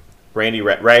what Randy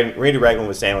Ragland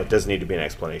was saying. It doesn't need to be an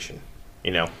explanation.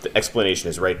 The explanation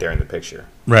is right there in the picture.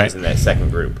 Right. It's in that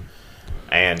second group.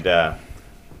 And, as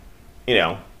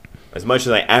much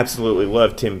as I absolutely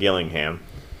love Tim Gillingham,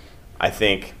 I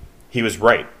think he was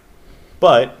right.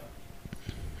 But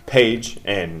Paige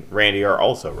and Randy are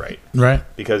also right. Right.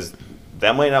 Because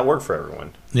that might not work for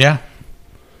everyone. Yeah.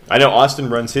 I know Austin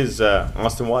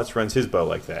Watts runs his bow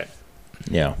like that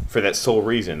Yeah. for that sole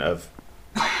reason of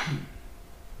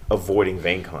avoiding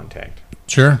vein contact.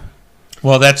 Sure.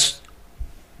 Well, that,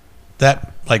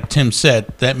 like Tim said,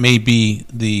 that may be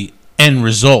the end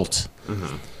result.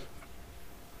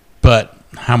 But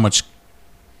how much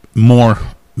more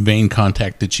vein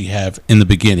contact did she have in the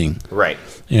beginning? Right.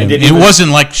 And it wasn't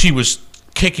like she was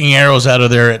kicking arrows out of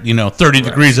there at 30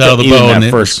 degrees out of the Even bow. that And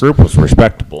first group was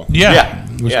respectable. yeah,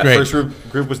 it was great. First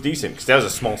group was decent because that was a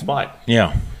small spot.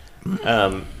 Yeah.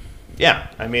 Yeah,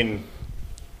 I mean,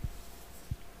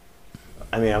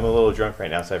 I'm a little drunk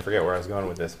right now, so I forget where I was going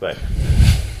with this, but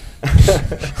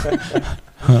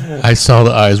I saw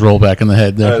the eyes roll back in the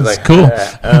head there. I was It's like, cool.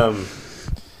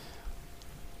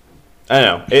 I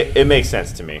don't know. It makes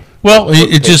sense to me. Well, What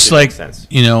it Paige just did like makes sense.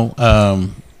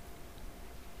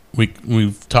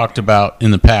 We've talked about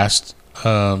in the past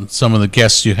some of the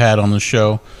guests you had on the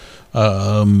show,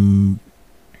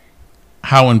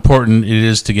 how important it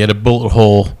is to get a bullet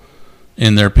hole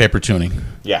in their paper tuning.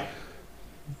 Yeah,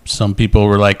 Some people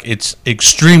were like, it's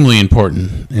extremely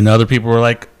important, and other people were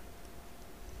like,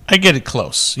 I get it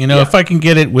close. Yeah. If I can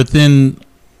get it within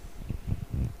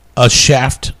a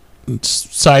shaft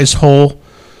size hole,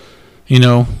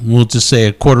 we'll just say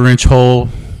a 1/4 inch hole,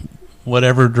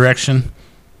 whatever direction,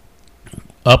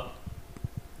 up,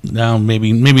 down,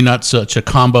 maybe not such a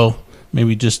combo,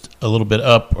 maybe just a little bit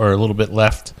up or a little bit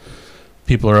left.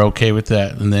 People are okay with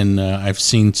that. And then I've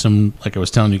seen some, like I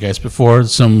was telling you guys before,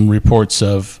 some reports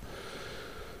of,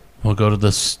 we'll go to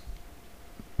this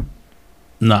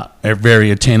not a very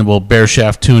attainable bare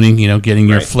shaft tuning, getting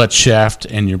your Right. fletch shaft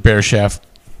and your bare shaft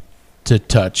to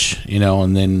touch,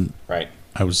 and then right.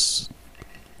 I was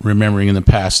remembering in the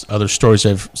past other stories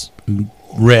I've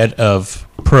read of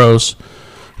pros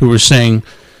who were saying,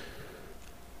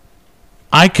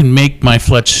 I can make my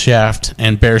fletch shaft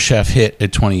and bare shaft hit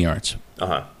at 20 yards,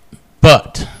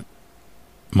 but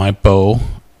my bow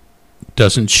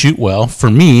doesn't shoot well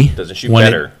for me. Doesn't shoot when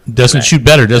better It doesn't than shoot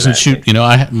better. than Doesn't that shoot.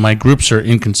 thing. My groups are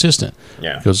inconsistent.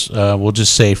 Yeah. Because we'll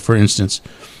just say, for instance,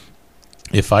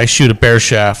 if I shoot a bare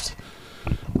shaft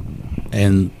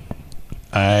and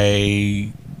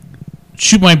I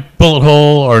shoot my bullet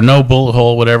hole or no bullet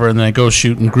hole, whatever, and then I go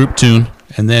shoot and group tune,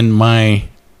 and then my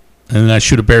and then I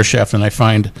shoot a bare shaft, and I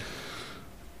find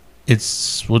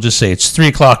we'll just say it's 3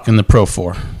 o'clock in the Pro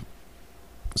 4.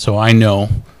 So I know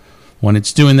when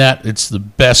it's doing that, it's the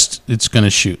best it's going to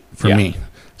shoot for me.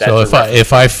 So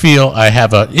if I feel I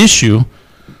have an issue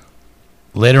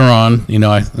later on,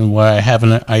 where I have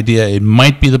an idea it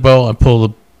might be the bow, I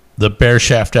pull the bare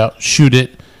shaft out, shoot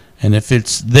it, and if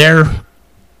it's there,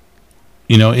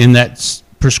 in that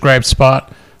prescribed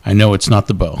spot, I know it's not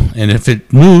the bow. And if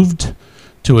it moved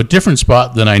to a different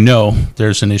spot, then I know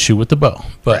there's an issue with the bow,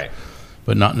 but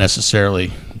not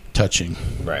necessarily touching.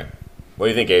 Right. What do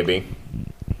you think, AB?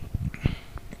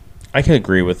 I can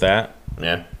agree with that.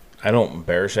 Yeah. I don't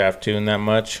bare shaft tune that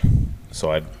much,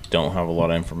 so I don't have a lot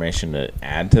of information to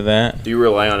add to that. Do you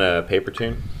rely on a paper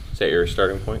tune? Is that your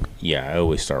starting point? Yeah, I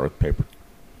always start with paper.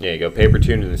 Yeah, you go paper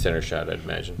tune and then center shot, I'd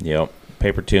imagine. Yep.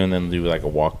 Paper tune, then do like a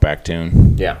walk back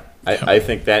tune. Yeah. I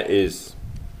think that is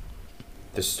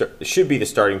should be the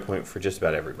starting point for just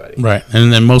about everybody. Right.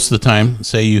 And then most of the time,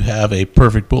 say you have a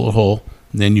perfect bullet hole,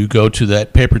 then you go to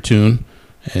that paper tune,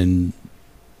 and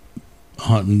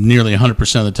nearly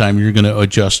 100% of the time you're going to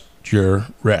adjust your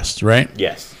rest, right?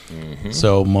 Yes. Mm-hmm.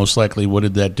 So most likely, what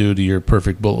did that do to your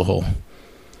perfect bullet hole?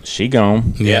 She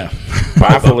gone. Yeah.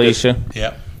 Bye, Felicia.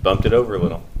 Yep. Bumped it over a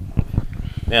little.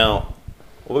 Now,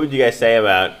 what would you guys say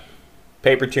about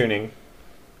paper tuning,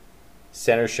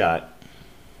 center shot,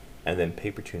 and then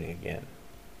paper tuning again?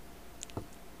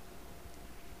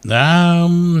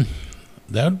 That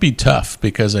would be tough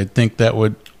because I think that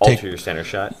would alter your center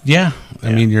shot. Yeah.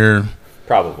 I mean, you're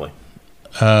probably.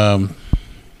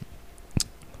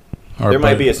 There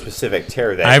might be a specific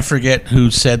tear that I forget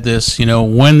who said this.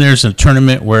 When there's a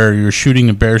tournament where you're shooting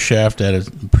a bare shaft at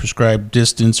a prescribed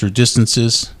distance or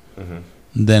distances,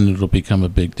 then it'll become a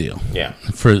big deal. Yeah.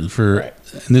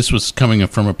 And this was coming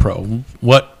from a pro.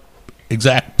 What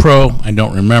exact pro? I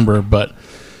don't remember, but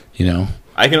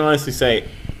I can honestly say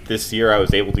this year I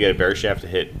was able to get a bare shaft to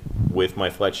hit with my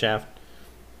flat shaft.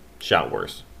 Shot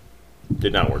worse.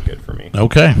 Did not work good for me.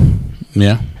 Okay.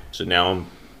 Yeah. So now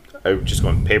I'm just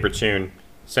going paper tune,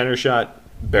 center shot,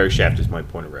 bare shaft is my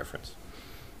point of reference.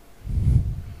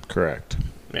 Correct.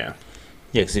 Yeah.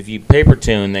 Yeah, because if you paper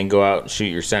tune, then go out and shoot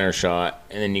your center shot,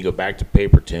 and then you go back to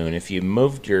paper tune. If you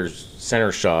moved your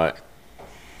center shot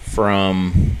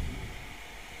from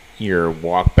your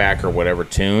walk back or whatever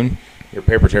tune, your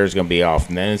paper tear is going to be off,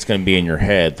 and then it's going to be in your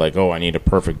head like, oh, I need a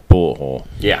perfect bullet hole.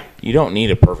 Yeah. You don't need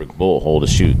a perfect bullet hole to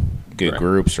shoot good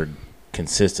groups or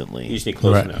consistently. You just need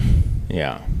close enough.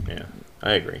 Yeah. Yeah,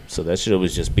 I agree. So that should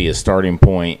always just be a starting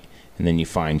point, and then you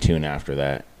fine-tune after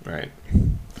that. Right.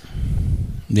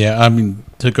 Yeah, I mean,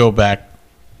 to go back,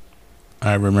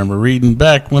 I remember reading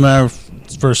back when I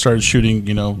first started shooting,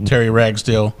 Terry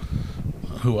Ragsdale,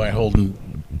 who I hold in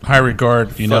high regard,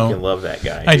 I fucking love that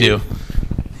guy. I do.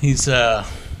 He's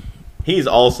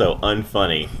also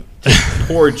unfunny. Just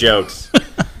poor jokes.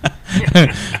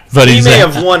 But he may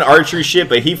have won archery shit,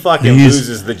 but he fucking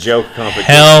loses the joke competition.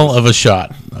 Hell of a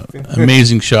shot.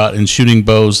 Amazing shot, and shooting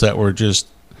bows that were just,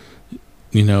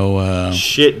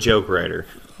 shit joke writer.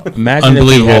 Imagine if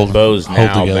he had bows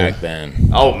now back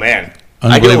then. Oh, man.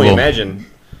 I can only imagine.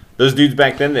 Those dudes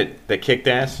back then that kicked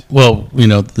ass. Well,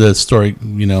 the story,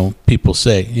 people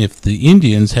say, if the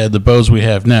Indians had the bows we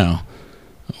have now,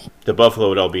 the buffalo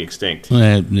would all be extinct.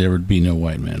 There would be no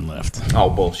white man left. Oh,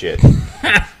 bullshit.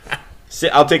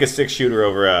 I'll take a 6-shooter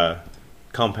over a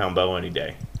compound bow any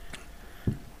day.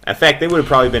 In fact, they would have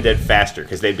probably been dead faster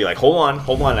because they'd be like, hold on,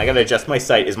 I got to adjust my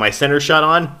sight. Is my center shot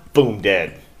on? Boom,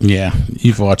 dead. Yeah,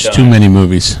 you've watched too many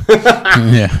movies.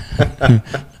 Yeah.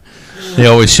 They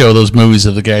always show those movies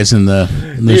of the guys in the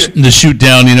shoot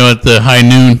down, at the high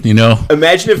noon,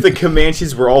 Imagine if the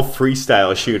Comanches were all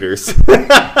freestyle shooters.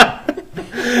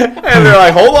 And they're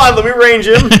like, hold on, let me range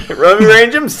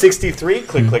him. 63.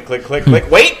 Click, click, click, click,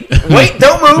 click. Wait,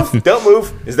 don't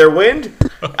move. Is there wind?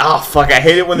 Oh, fuck, I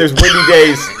hate it when there's windy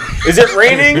days. Is it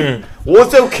raining? Well,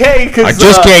 it's okay, because I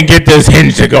just can't get this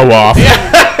hinge to go off.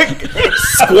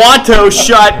 Squanto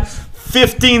shot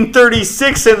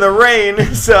 1536 in the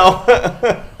rain, so...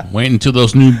 Wait until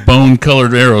those new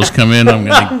bone-colored arrows come in. I'm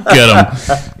going to get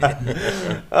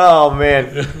them. Oh,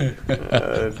 man.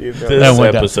 Dude, this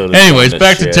episode anyways,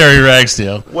 back to Terry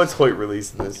Ragsdale. What's Hoyt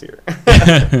releasing this year?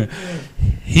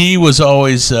 He was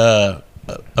always a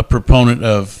proponent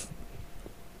of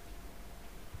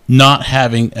not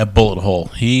having a bullet hole.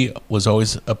 He was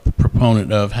always a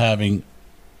proponent of having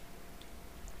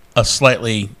a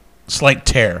slight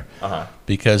tear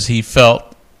because he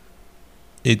felt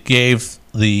it gave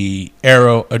the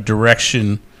arrow a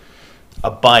direction, a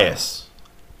bias.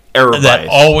 Error that bias.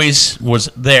 always was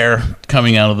there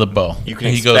coming out of the bow. You can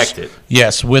He expect goes, it.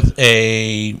 Yes, with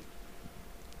a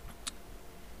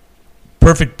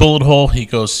perfect bullet hole, he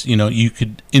goes, you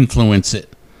could influence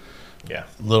it. Yeah.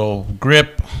 Little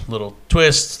grip, little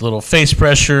twist, little face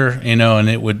pressure, and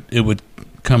it would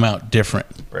come out different.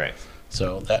 Right.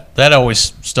 So that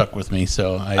always stuck with me.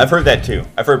 So I've heard that too.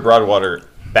 I've heard Broadwater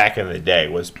back in the day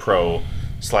was pro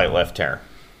slight left tear.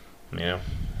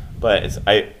 But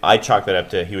I chalk that up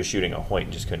to he was shooting a Hoyt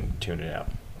and just couldn't tune it out.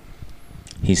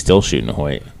 He's still shooting a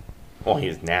Hoyt. Well, he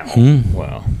is now.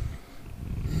 Wow.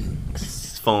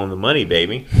 He's following the money,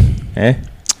 baby.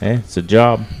 It's a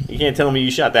job. You can't tell me you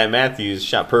shot that Matthews,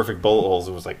 shot perfect bullet holes.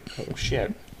 It was like, oh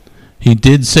shit. he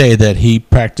did say that he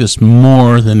practiced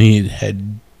more than he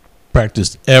had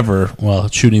practiced ever while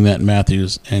shooting that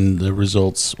Matthews, and the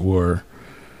results were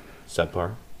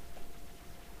Subpar.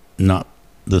 not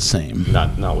the same.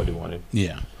 Not what he wanted.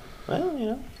 Yeah.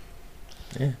 Well,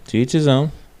 Yeah, to each his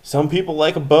own. some people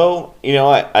like a bow.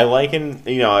 I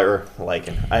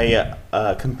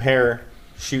compare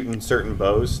shooting certain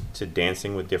bows to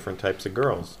dancing with different types of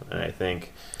girls, and I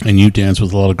think And you dance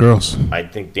with a lot of girls.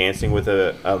 dancing with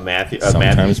a Matthews,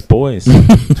 Sometimes boys.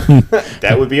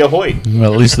 that would be a Hoyt,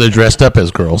 Well, at least they're dressed up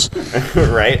as girls.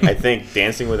 right? I think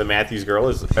dancing with a Matthews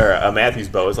a Matthews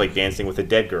bow is like dancing with a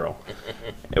dead girl,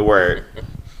 where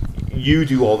you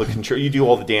do all the control, you do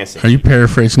all the dancing. Are you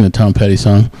paraphrasing the Tom Petty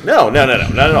song? No, not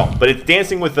at all. But it's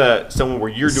dancing with someone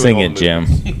where you're doing Sing all it, the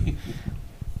movements. Jim.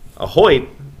 A Hoyt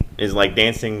is like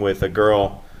dancing with a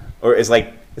girl, or it's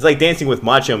like dancing with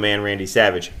Macho Man Randy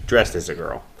Savage dressed as a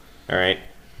girl. All right,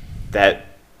 that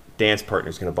dance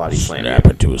partner's gonna body slam Snap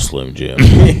it to a Slim Jim.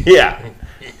 you. Yeah,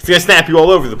 it's gonna snap you all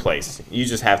over the place. You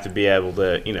just have to be able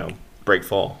to, break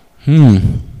fall.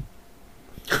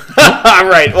 All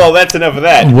right, well that's enough of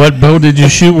that. What bow did you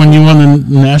shoot when you won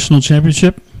the national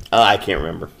championship? I can't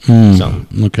remember.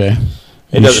 Something. Okay.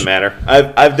 It doesn't matter.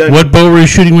 I've done. What bow were you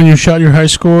shooting when you shot your high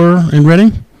score in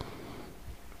Reading?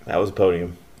 That was a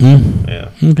podium. Mm.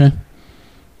 Yeah. Okay.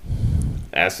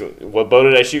 Ask what bow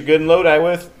did I shoot good and Lodi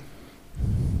with?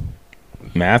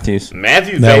 Matthews.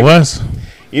 Matthews. That baby. was.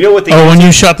 You know what the? Oh, when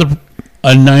you shot a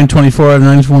 924 out of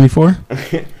 924?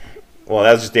 Well,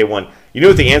 that was just day one. You know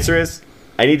what the answer is?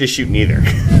 I need to shoot neither.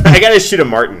 I gotta shoot a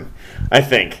Martin. I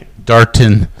think.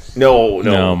 Darton.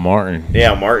 No. Martin.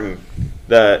 Yeah, Martin.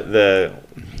 The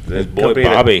His boy company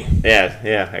that- Bobby.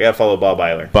 yeah. I gotta follow Bob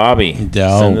Eiler. Bobby.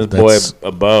 No, Send this boy that's-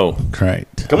 a bow. Right.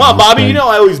 Come on, Bobby. You know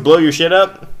I always blow your shit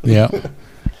up. Yeah.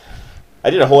 I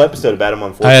did a whole episode about him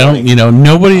on 420. I don't,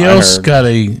 nobody I else heard. got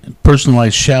a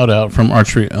personalized shout out from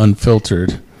Archery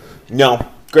Unfiltered. No,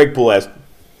 Greg Poole has.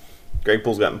 Greg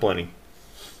Poole's gotten plenty.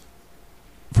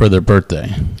 For their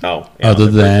birthday, Oh, yeah, other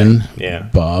on their than birthday. Yeah,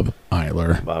 Bob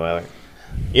Eiler. Bob Eiler.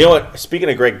 You know what? Speaking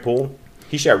of Greg Poole,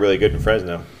 he shot really good in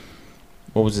Fresno.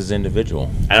 What was his individual?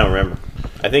 I don't remember.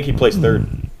 I think he placed third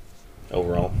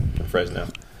overall in Fresno.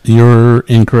 You're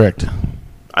incorrect.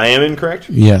 I am incorrect?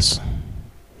 Yes.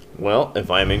 Well,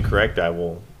 if I am incorrect, I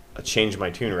will change my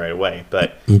tune right away.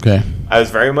 But Okay. I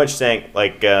was very much saying,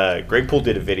 like, Greg Poole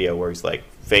did a video where he's like,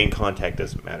 vein contact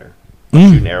doesn't matter.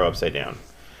 Shoot an arrow upside down.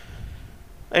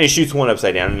 And he shoots one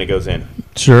upside down and it goes in.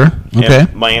 Sure. Okay.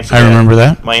 And my answer I remember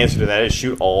that. My answer to that is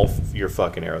shoot all your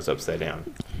fucking arrows upside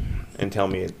down. And tell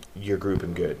me you're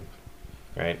grouping good.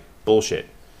 Right? Bullshit.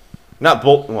 Not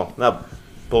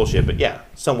bullshit, but yeah,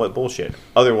 somewhat bullshit.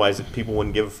 Otherwise, people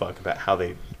wouldn't give a fuck about how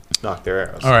they knock their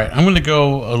arrows. All right. I'm going to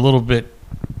go a little bit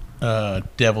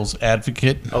devil's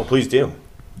advocate. Oh, please do.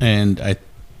 And I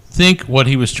think what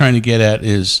he was trying to get at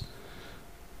is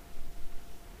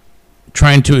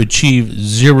trying to achieve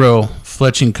zero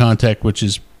fletching contact, which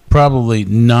is probably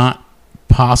not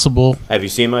possible Have you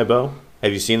seen my bow?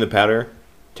 Have you seen the powder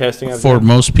testing I've for done?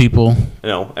 most people.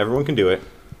 No, everyone can do it.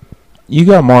 You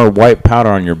got more white powder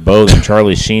on your bow than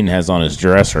Charlie Sheen has on his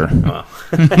dresser.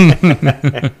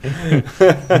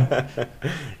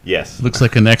 Yes. Looks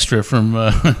like an extra from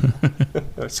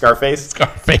Scarface?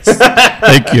 Scarface.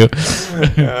 Thank you.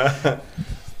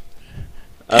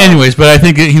 Anyways, but I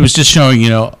think he was just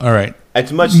showing, all right,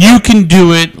 It's much. you can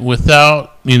do it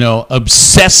without,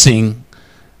 obsessing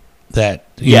that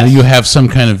Yes. you have some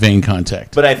kind of vein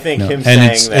contact. But I think him and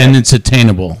saying it's that. and it's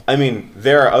attainable. I mean,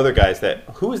 there are other guys that.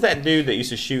 Who was that dude that used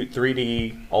to shoot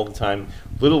 3D all the time?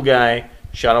 Little guy,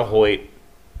 shot a Hoyt.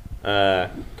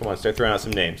 Come on, start throwing out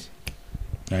some names.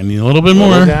 I need a little bit Little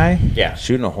more. guy Yeah.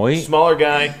 shooting a Hoyt. Smaller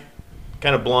guy,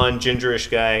 kind of blonde, gingerish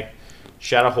guy.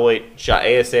 Shot a Hoyt, shot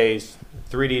ASAs,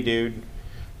 3D dude.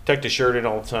 Tucked his shirt in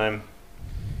all the time.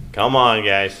 Come on,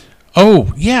 guys.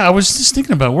 Oh, yeah, I was just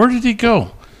thinking about where did he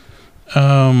go? I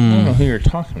don't know who you're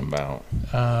talking about.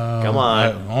 Come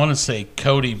on. I want to say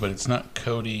Cody, but it's not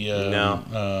Cody.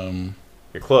 No.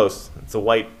 You're close. It's a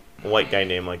white guy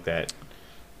named like that.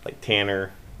 Like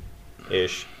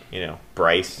Tanner-ish.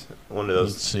 Bryce. One of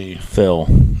Let's those. see. Phil.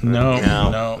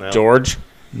 No. George.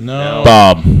 No.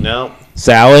 Bob. No.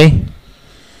 Sally. No,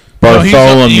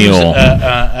 Bartholomew. he's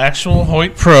actual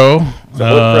Hoyt Pro. So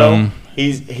Hoyt Pro.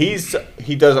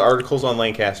 He does articles on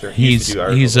Lancaster. He used to do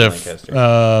articles He's on a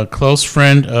Lancaster. close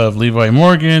friend of Levi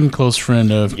Morgan, close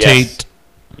friend of Tate.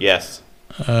 Yes.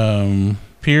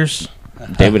 Pierce.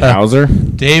 David Hauser.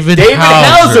 David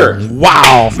Hauser.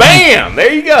 Wow. Bam!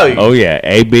 There you go. Oh, yeah.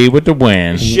 AB with the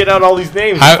win. Shit out all these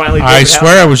names. I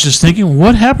swear I was just thinking,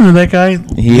 what happened to that guy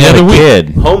He had a kid.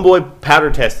 Homeboy powder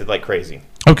tested like crazy.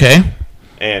 Okay.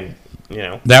 And,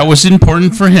 that was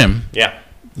important for him. Yeah.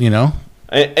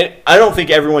 I don't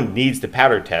think everyone needs to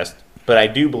powder test, but I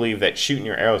do believe that shooting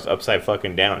your arrows upside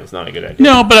fucking down is not a good idea.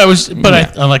 No, but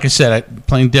like I said,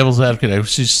 playing devil's advocate, I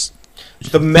was just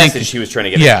the message he was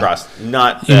trying to get across,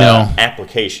 not the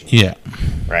application. Yeah.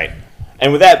 Right.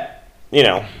 And with that,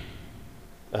 I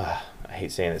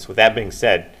hate saying this. With that being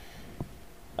said,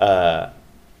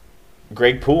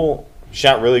 Greg Poole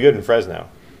shot really good in Fresno.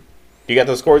 You got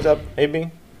those scores up, AB?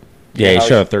 Yeah, he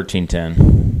shot a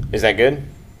 13-10. Is that good?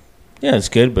 Yeah, it's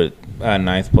good, but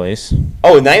ninth place.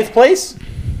 Oh, ninth place?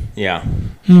 Yeah.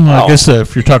 I guess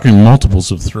if you're talking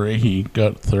multiples of 3, he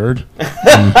got third. All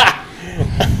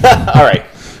right.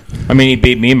 I mean, he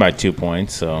beat me by 2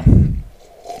 points, so.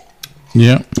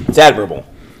 Yeah. It's admirable.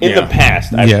 In the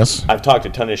past, I've talked a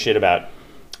ton of shit about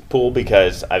Poole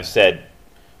because I've said,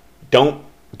 don't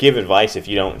give advice if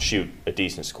you don't shoot a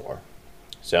decent score.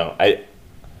 So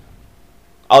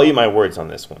I'll eat my words on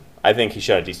this one. I think he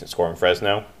shot a decent score in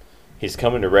Fresno. He's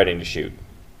coming to Reading to shoot,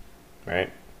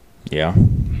 right? Yeah.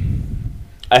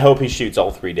 I hope he shoots all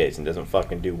 3 days and doesn't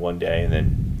fucking do one day and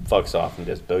then fucks off and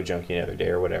does bow junkie another day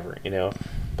or whatever,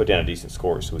 Put down a decent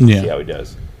score so we can see how he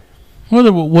does.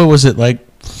 What was it, like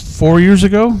 4 years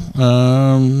ago?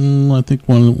 I think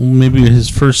maybe his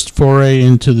first foray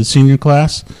into the senior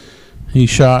class, he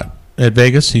shot at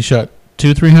Vegas. He shot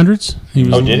 2 300s.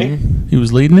 Did he? He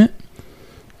was leading it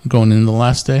going into the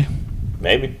last day.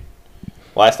 Maybe.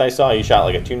 Last I saw, he shot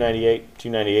like a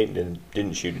 298, and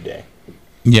didn't shoot a day.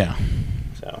 Yeah.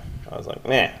 So I was like,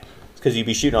 man, it's because you'd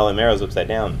be shooting all them arrows upside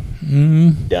down,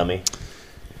 dummy.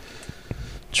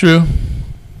 True.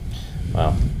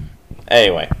 Well,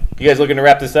 anyway, you guys looking to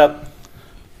wrap this up?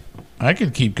 I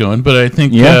could keep going, but I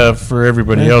think for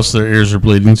everybody else, their ears are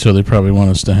bleeding, so they probably want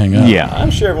us to hang up. Yeah.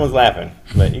 I'm sure everyone's laughing,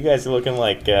 but you guys are looking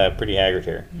like pretty haggard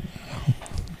here.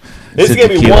 This is going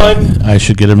to be one I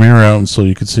should get a mirror out so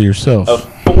you could see yourself. of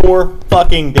 4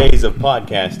 fucking days of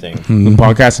podcasting. We're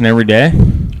podcasting every day?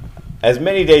 As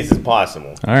many days as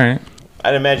possible. All right.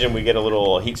 I'd imagine we get a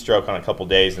little heat stroke on a couple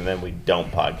days, and then we don't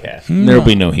podcast. There'll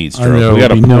be no heat stroke. There We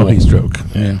got will a be no pool. heat stroke.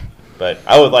 Yeah. But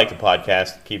I would like to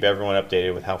podcast, keep everyone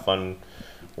updated with how fun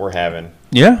we're having.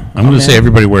 Yeah. I'm going to say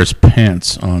everybody wears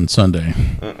pants on Sunday.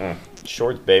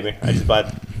 Shorts, baby. I just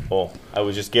bought. Well, I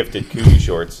was just gifted Kudu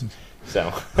shorts.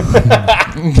 So.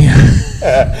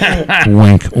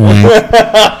 Wink, wink.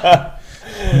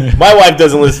 My wife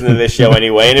doesn't listen to this show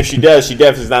anyway, and if she does, she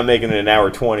definitely is not making it an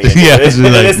hour 20. Yeah, this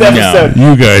like, episode.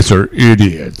 You guys are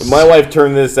idiots. My wife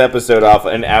turned this episode off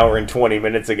an hour and 20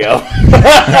 minutes ago.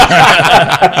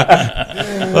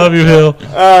 Love you, Hill.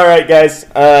 All right, guys.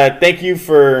 Thank you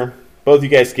for both you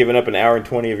guys giving up an hour and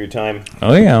 20 of your time.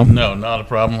 Oh, yeah. No, not a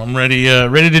problem. I'm ready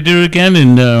to do it again,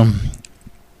 and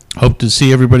hope to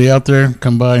see everybody out there.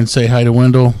 Come by and say hi to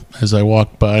Wendell as I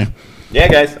walk by. Yeah,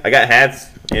 guys. I got hats,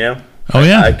 Oh,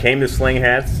 yeah. I came to sling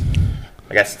hats.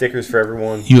 I got stickers for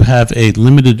everyone. You have a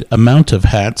limited amount of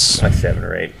hats. Like 7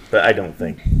 or 8, but I don't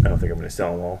think I'm going to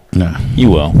sell them all. No. You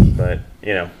will. But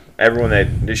everyone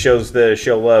that shows the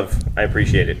show love, I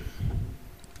appreciate it.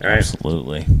 All right.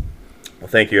 Absolutely. Well,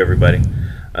 thank you, everybody.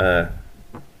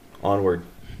 Onward.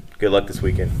 Good luck this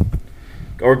weekend,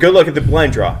 or good luck at the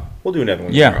blind draw. We'll do another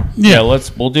one tomorrow. Yeah.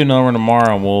 We'll do another one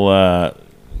tomorrow, and we'll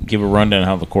give a rundown of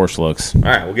how the course looks. All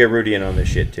right, we'll get Rudy in on this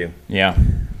shit too. Yeah.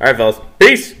 All right, fellas.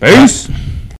 Peace. Peace.